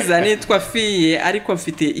 Mwiriwe neza, nitwa Fiye, ariko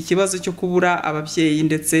mfite ikibazo cyo kubura ababyeyi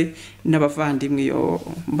ndetse n'abavandimwe. Yo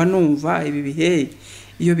mba numva ibi bihe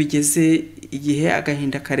iyo bigeze igihe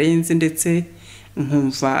agahinda karenze, ndetse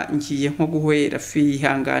nkumva ngiye nko guhwera. Fiye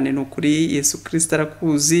ihangane, no kuri Yesu Kristo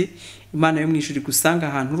arakuzi, Imana yo mwijuru gusanga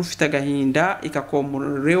ahantu rufite agahinda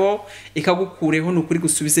ikakomoreho ikagukureho, n'ukuri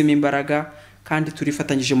gusubizemo imbaraga, kandi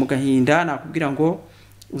turifatanyije mu gahinda. Nakubwira ngo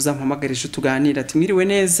uzampamagarisha tuganira. Ati mwiriwe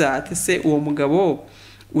neza, ati se uwo mugabo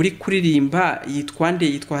uri kuririmba yitwa nde?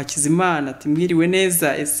 Yitwa Hakizimana. Ati mwiriwe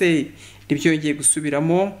neza, ese nibyongeye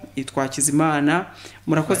gusubiramo, yitwa Hakizimana.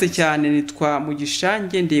 Murakoze cyane, nitwa Mugisha,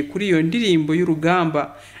 ngendeye kuri iyo ndirimbo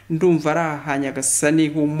y'urugamba, ndumva arahanya Gasani,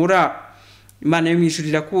 humura, Imana yo mwijuru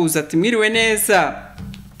irakuza. Ati mwiriwe neza,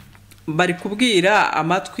 bari kubwira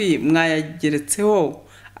amatwi mwayageretseho,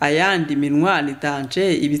 ayandi minwa ni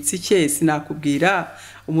danje, ibitsike sinakubwira,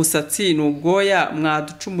 umusatsi n'ubwoya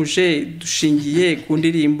mwaducumuje, dushingiye ku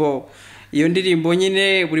ndirimbo. Iyo ndirimbo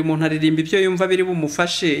nyine buri muntu aririmba ibyo yumva biri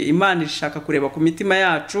bumufashe. Imana ishaka kureba ku mitima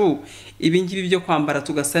yacu, ibingibi byo kwambara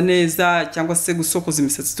tugasa neza cyangwa se gusokoza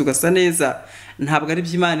imisatsi tugasa neza, ntabwo ari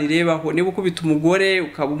by'Imana irebaho. Niba ukubita umugore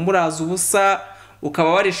ukaba umuraza ubusa, ukaba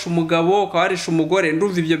warisha umugabo, ukaba warisha umugore,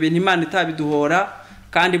 ndumva ibyo bintu Imana itabiduhora,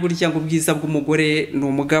 kandi burya ngo ubwiza bw'umugore ni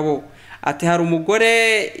umugabo. Ati hari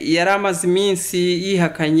umugore yari amaze iminsi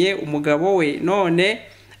yihakanye umugabo we, none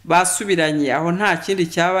basubiranye, aho nta kindi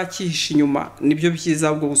cyaba cyihishe inyuma. Nibyo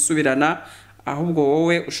byiza ubwo gusubirana, ahubwo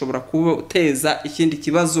wowe ushobora kuba uteza ikindi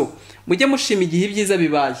kibazo. Mujye mushima igihe ibyiza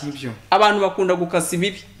bibaye. Abantu bakunda gukasa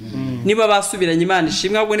ibibi. Niba basubiranye, Imana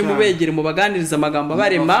ishimwe, ahubwo ni mubegere mubaganiriza amagambo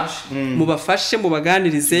barema, mubafashe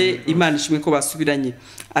mubaganirize, Imana ishimwe ko basubiranye.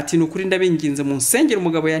 Ati nukuri ndabinginze mu nsengero,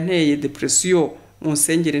 umugabo yanteye depression, mu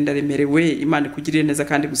nsengero ndaremerewe, Imana ikugirire neza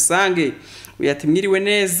kandi gusange. Ati mwiriwe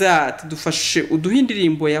neza, ati dufashe uduha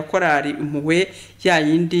indirimbo ya korari Impuhwe, ya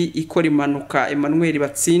yindi ikora impanuka Emmanuel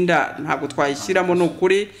Batsinda, ntabwo twayishyiramo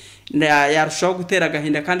n'ukuri yarushaho gutera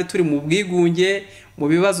agahinda kandi turi mu bwigunge mu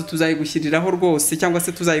bibazo tuzayigushyiriraho rwose cyangwa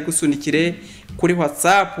se tuzayigusunikire kuri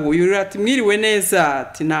WhatsApp. Uyu ati mwiriwe neza,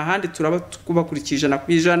 ati nta handi turaba tubakurikije na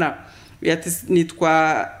kwijana. Ati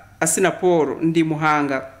nitwa Asina Paul ndi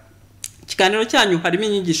Muhanga. Ikiganiro cyanyu harimo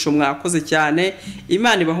inyigisho mwakoze cyane,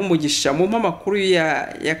 Imana ibaha umugisha. Mu mpamakuru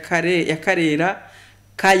ya Karera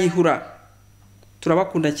Kayihura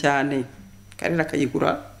turabakunda cyane. Karera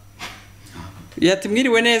Kayihura yati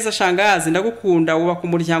mwiriwe neza shangazi, ndagukunda wubaka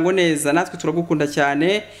umuryango neza, natwe turagukunda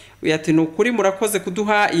cyane. Yati nukuri murakoze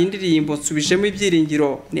kuduha iyi ndirimbo nsubijemo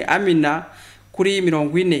ibyiringiro, ni Amina kuri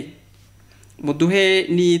 40. Muduhe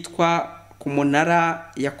nitwa ku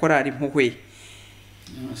munara ya korari Impuhwe.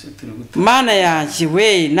 Mana yanjye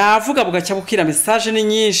we, navuga bugacya bukira, message ni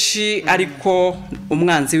nyinshi ariko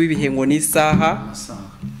umwanzi w'ibihe ngo ni isaha.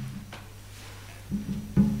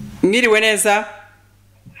 Mwiriwe neza,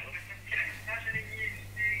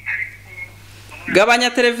 gabanya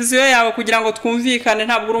televiziyo yawe kugira ngo twumvikane,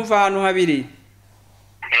 ntabwo urumva ahantu habiri.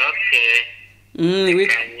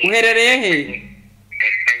 Uherereye he?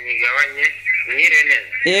 Kanyigabanye mwire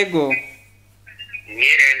neza. Ego.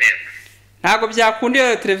 Mwire neza. Ntabwo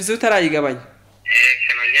byakundiye televiziyo utarayigabanya.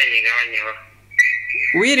 Kana nyigabanyeho.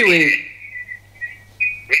 Wiriwe.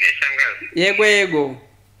 Wire shangazi. Yego yego.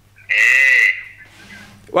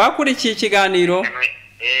 Wakurikiye ikiganiro?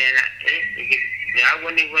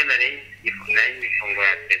 Ntabwo ni bwo nari ifungo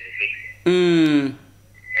ya televiziyo.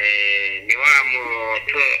 Ni wa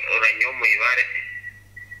muturanyo mu ibare.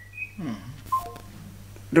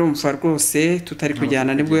 Rumva rwose tutari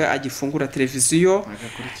kujyana nibwo agifungura televiziyo.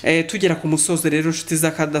 Tugera ku musozo rero nshuti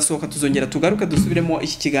zakadasohoka tuzongera tugaruke dusubiremo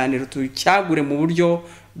iki kiganiro tucyagure mu buryo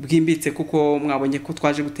bwimbitse, kuko mwabonye ko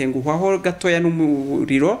twaje gutenguhwaho gatoya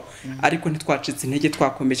n'umuriro ariko ntitwacitse intege,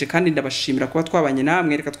 twakomeje kandi ndabashimira kuba twabanye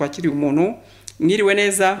namwe. Reka twakiriye umuntu. Mwiriwe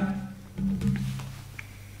neza.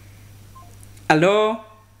 Allo,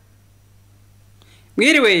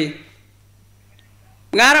 mwiriwe.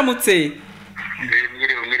 Mwaramutse.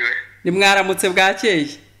 Mwiriwe. Ni mwaramutse bwakeye?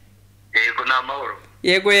 Yego na mahoro.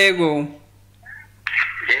 Yego yego.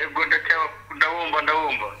 Yego ndabumva.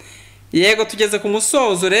 Yego tugeze ku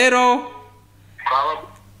musozo rero.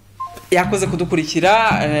 Yakoze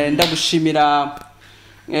kudukurikira, ndagushimira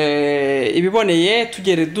ibiboneye.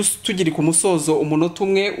 Tugere ku musozo umunota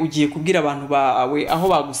umwe ugiye kubwira abantu bawe aho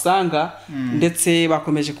bagusanga, ndetse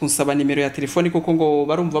bakomeje kunsaba nimero ya telefoni kuko ngo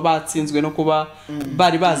barumva batsinzwe no kuba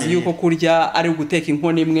bari bazi yuko kurya ari uguteka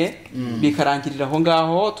inkono imwe bikarangirira aho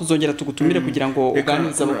ngaho. Tuzongera tugutumire kugira ngo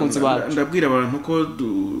uganirize abakunzi bacu. Ndabwira abantu ko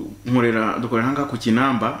dukorera hanga ku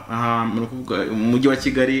Kinamba, mu mujyi wa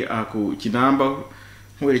Kigali, ku Kinamba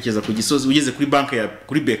werekeza ku Gisozi ugeze kuri banke ya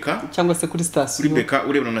kuri Beka cyangwa se kuri station. Kuri Beka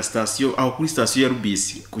urebana na station, aho kuri station ya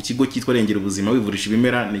Rubisi ku kigo cyitwa Rengera Ubuzima wivurisha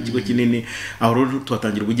ibimera, ni ikigo kinini. Aho rero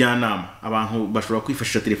tuhatangira ubujyanama. Abantu bashobora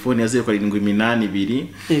kwifashisha telefone ya 0782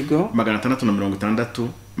 yego 660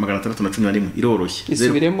 611 iroroshye.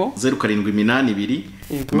 Isubiremo 0782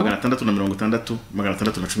 660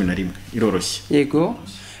 611 iroroshye. Yego.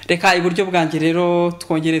 Reka iburyo bwanjye rero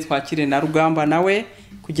twongere twakire na Rugamba nawe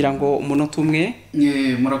kugira ngo umunota umwe.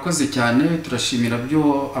 Murakoze cyane, turashimira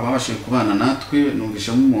byo ababashije kubana natwe.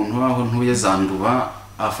 Numvisha umuntu aho ntuye Zanduba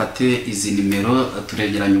afate izi nimero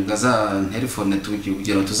turegeranye ubwaza telefone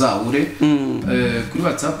kugira tuzahure. Kuri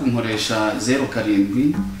WhatsApp nkoresha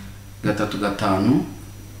 07 335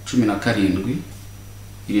 17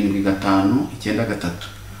 75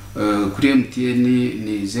 93. Kuri MTN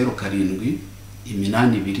ni 07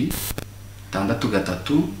 82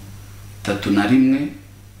 63 31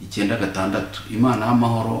 9 Imana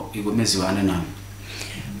y'amahoro igomeze ibane namwe.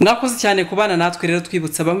 Mwakoze cyane kubana natwe rero,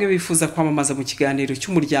 twibutsa bamwe bifuza kwamamaza mu kiganiro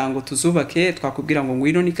cy'umuryango Tuzubake. Twakubwira ngo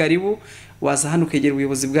ngwino ni karibu, waza hano ukegera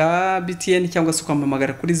ubuyobozi bwa BTN cyangwa se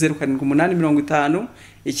ukampamagara kuri 0785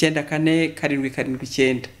 94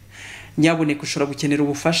 779. Nyabuneka ushobora gukenera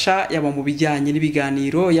ubufasha yaba mu bijyanye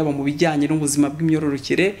n'ibiganiro, yaba mu bijyanye n'ubuzima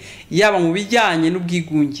bw'imyororokere, yaba mu bijyanye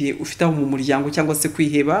n'ubwigunge ufite aho mu muryango cyangwa se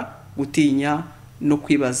kwiheba, gutinya no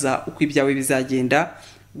kwibaza uko ibyawe bizagenda.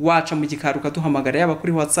 Waca mu gikari ukaduhamagara yaba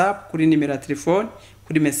kuri WhatsApp, kuri nimero ya telefone,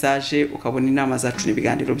 kuri message, ukabona inama zacu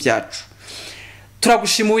n'ibiganiro byacu.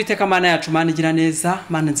 Turagushima Uwiteka Mana yacu, Mana igira neza,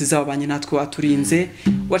 Mana nziza wabanye natwe waturinze,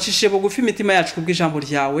 wacishije bugufi imitima yacu kubw'ijambo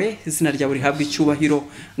ryawe. Izina ryawe rihabwa icyubahiro.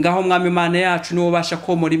 Ngaho Mwami Mana yacu niwo basha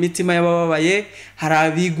komora imitima y'abababaye, hari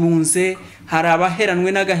abigunze, hari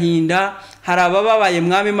abaheranwe n'agahinda, hari abababaye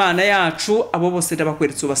Mwami Mana yacu, abo bose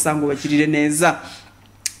ndabakweretse ubasanga ubagirire neza.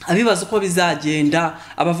 abibaza uko bizagenda,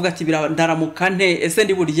 abavuga ati ndaramuka nte, ese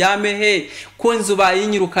ndi buryame he, ko inzu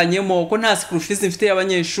bayinyirukanyemo, ko nta school fees mfite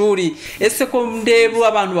y'abanyeshuri, ese ko ndeba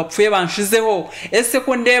abantu bapfuye banshizeho, ese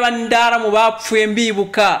ko ndeba ndara mu bapfuye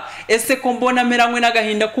mbibuka, ese ko mbona meranywe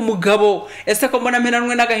n'agahinda k'umugabo, ese ko mbona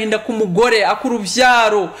meranywe n'agahinda k'umugore,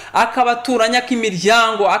 akurubyaro, akabaturanya,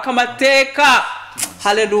 ak'imiryango, akamateka.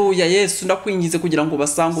 Haleluya. Yesu ndakwingize kugira ngo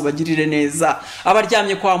basange ubagirire neza,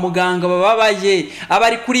 abaryamye kwa muganga bababaye,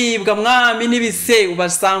 abari kuribwa mwami n'ibise,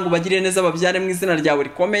 ubasanga ubagirire neza, babyare mu izina ryawe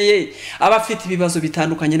rikomeye, abafite ibibazo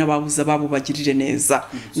bitandukanye n'ababuza babo bagirire neza.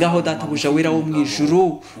 Ngaho databuja wera wo mu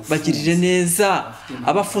ijuru bagirire neza,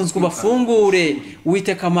 abafunzwe ubafungure,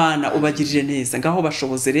 Uwiteka Mana ubagirire neza. Ngaho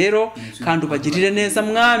bashoboze rero kandi ubagirire neza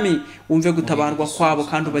mwami, wumve gutabarwa kwabo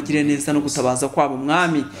kandi ubagirire neza no gutabaza kwabo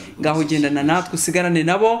mwami. Ngaho gendana natwe usigarane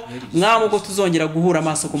nabo mwami, ubwo tuzongera guhura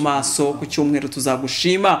amaso ku maso ku cyumweru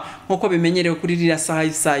tuzagushima nkuko bimenyerewe kuri ririya saha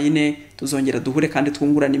y'isa 4. Tuzongera duhure kandi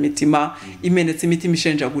twungurana imitima imenetse, imitima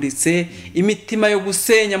ishenjaguritse, imitima yo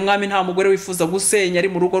gusenya mwami. Nta mugore wifuza gusenya ari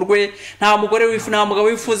mu rugo rwe, nta mugabo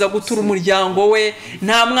wifuza gutura umuryango we,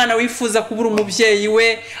 nta mwana wifuza kubura umubyeyi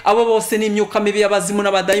we. Abo bose ni imyuka mibi y'abazimu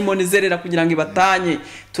n'abadayimoni zerera kugira ngo ibatanye.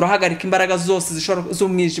 Turahagarika imbaraga zose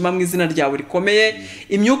z'umwijima mu izina ryawe rikomeye.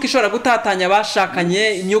 Imyuka ishobora gutatanya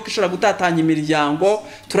abashakanye, imyuka ishobora gutatanya imiryango,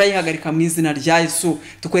 turayihagarika mu izina rya Yesu.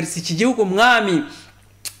 Tukweretse iki gihugu mwami,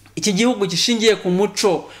 iki gihugu gishingiye ku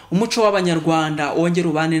umuco w'abanyarwanda, wongere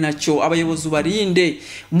ubane nacyo, abayobozi ubarinde,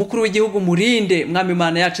 umukuru w'igihugu murinde mwami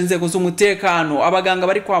Mana yacu, inzego z'umutekano, abaganga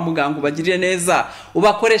bari kwa muganga ubagirire neza,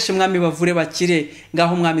 ubakoreshe mwami bavure bakire.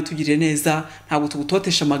 Ngaho mwami tugirire neza, ntabwo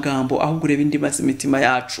tugutotesha amagambo, ahubwo urebe indi imitima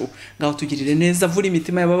yacu. Ngaho tugirire neza, vura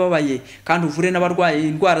imitima y'abababaye kandi uvure n'abarwaye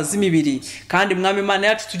indwara z'imibiri, kandi mwami Mana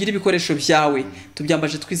yacu tugire ibikoresho byawe,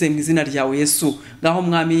 tubyambaje twizeye mu izina ryawe Yesu. Ngaho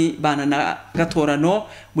mwami bana na Gatorano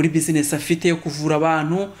muri business afite yo kuvura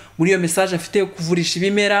abantu, muri iyo message afite yo kuvurisha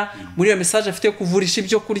ibimera, muri iyo message afite yo kuvurisha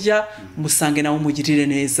ibyo kurya, musange nawe umugirire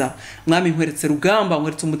neza mwami. Nkweretse Rugamba,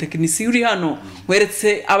 nkweretse umutekinisi uri hano,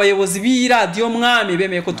 nkweretse abayobozi b'iyi radio mwami,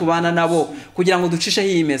 bemeye ko tubana nabo kugira ngo ducishe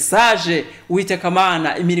iyi message. Uwiteka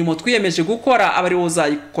Mana, imirimo twiyemeje gukora abari wowe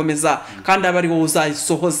uzayikomeza kandi abari wowe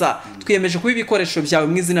uzayisohoza. Twiyemeje kuba ibikoresho byawe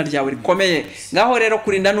mu izina ryawe rikomeye. Ngaho rero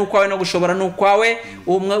kurinda n'ukwawe no gushobora n'ukwawe,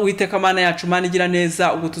 Uwiteka Mana yacu Mana igira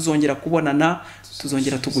neza. Ubwo tuzongera kubonana,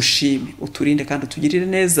 tuzongera tugushime, uturinde kandi utugirire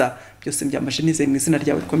neza. Byose mbyambaje nizeye mu izina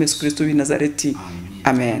ryawe rikomeye, Kristo w'i Nazareti.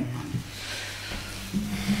 Amen.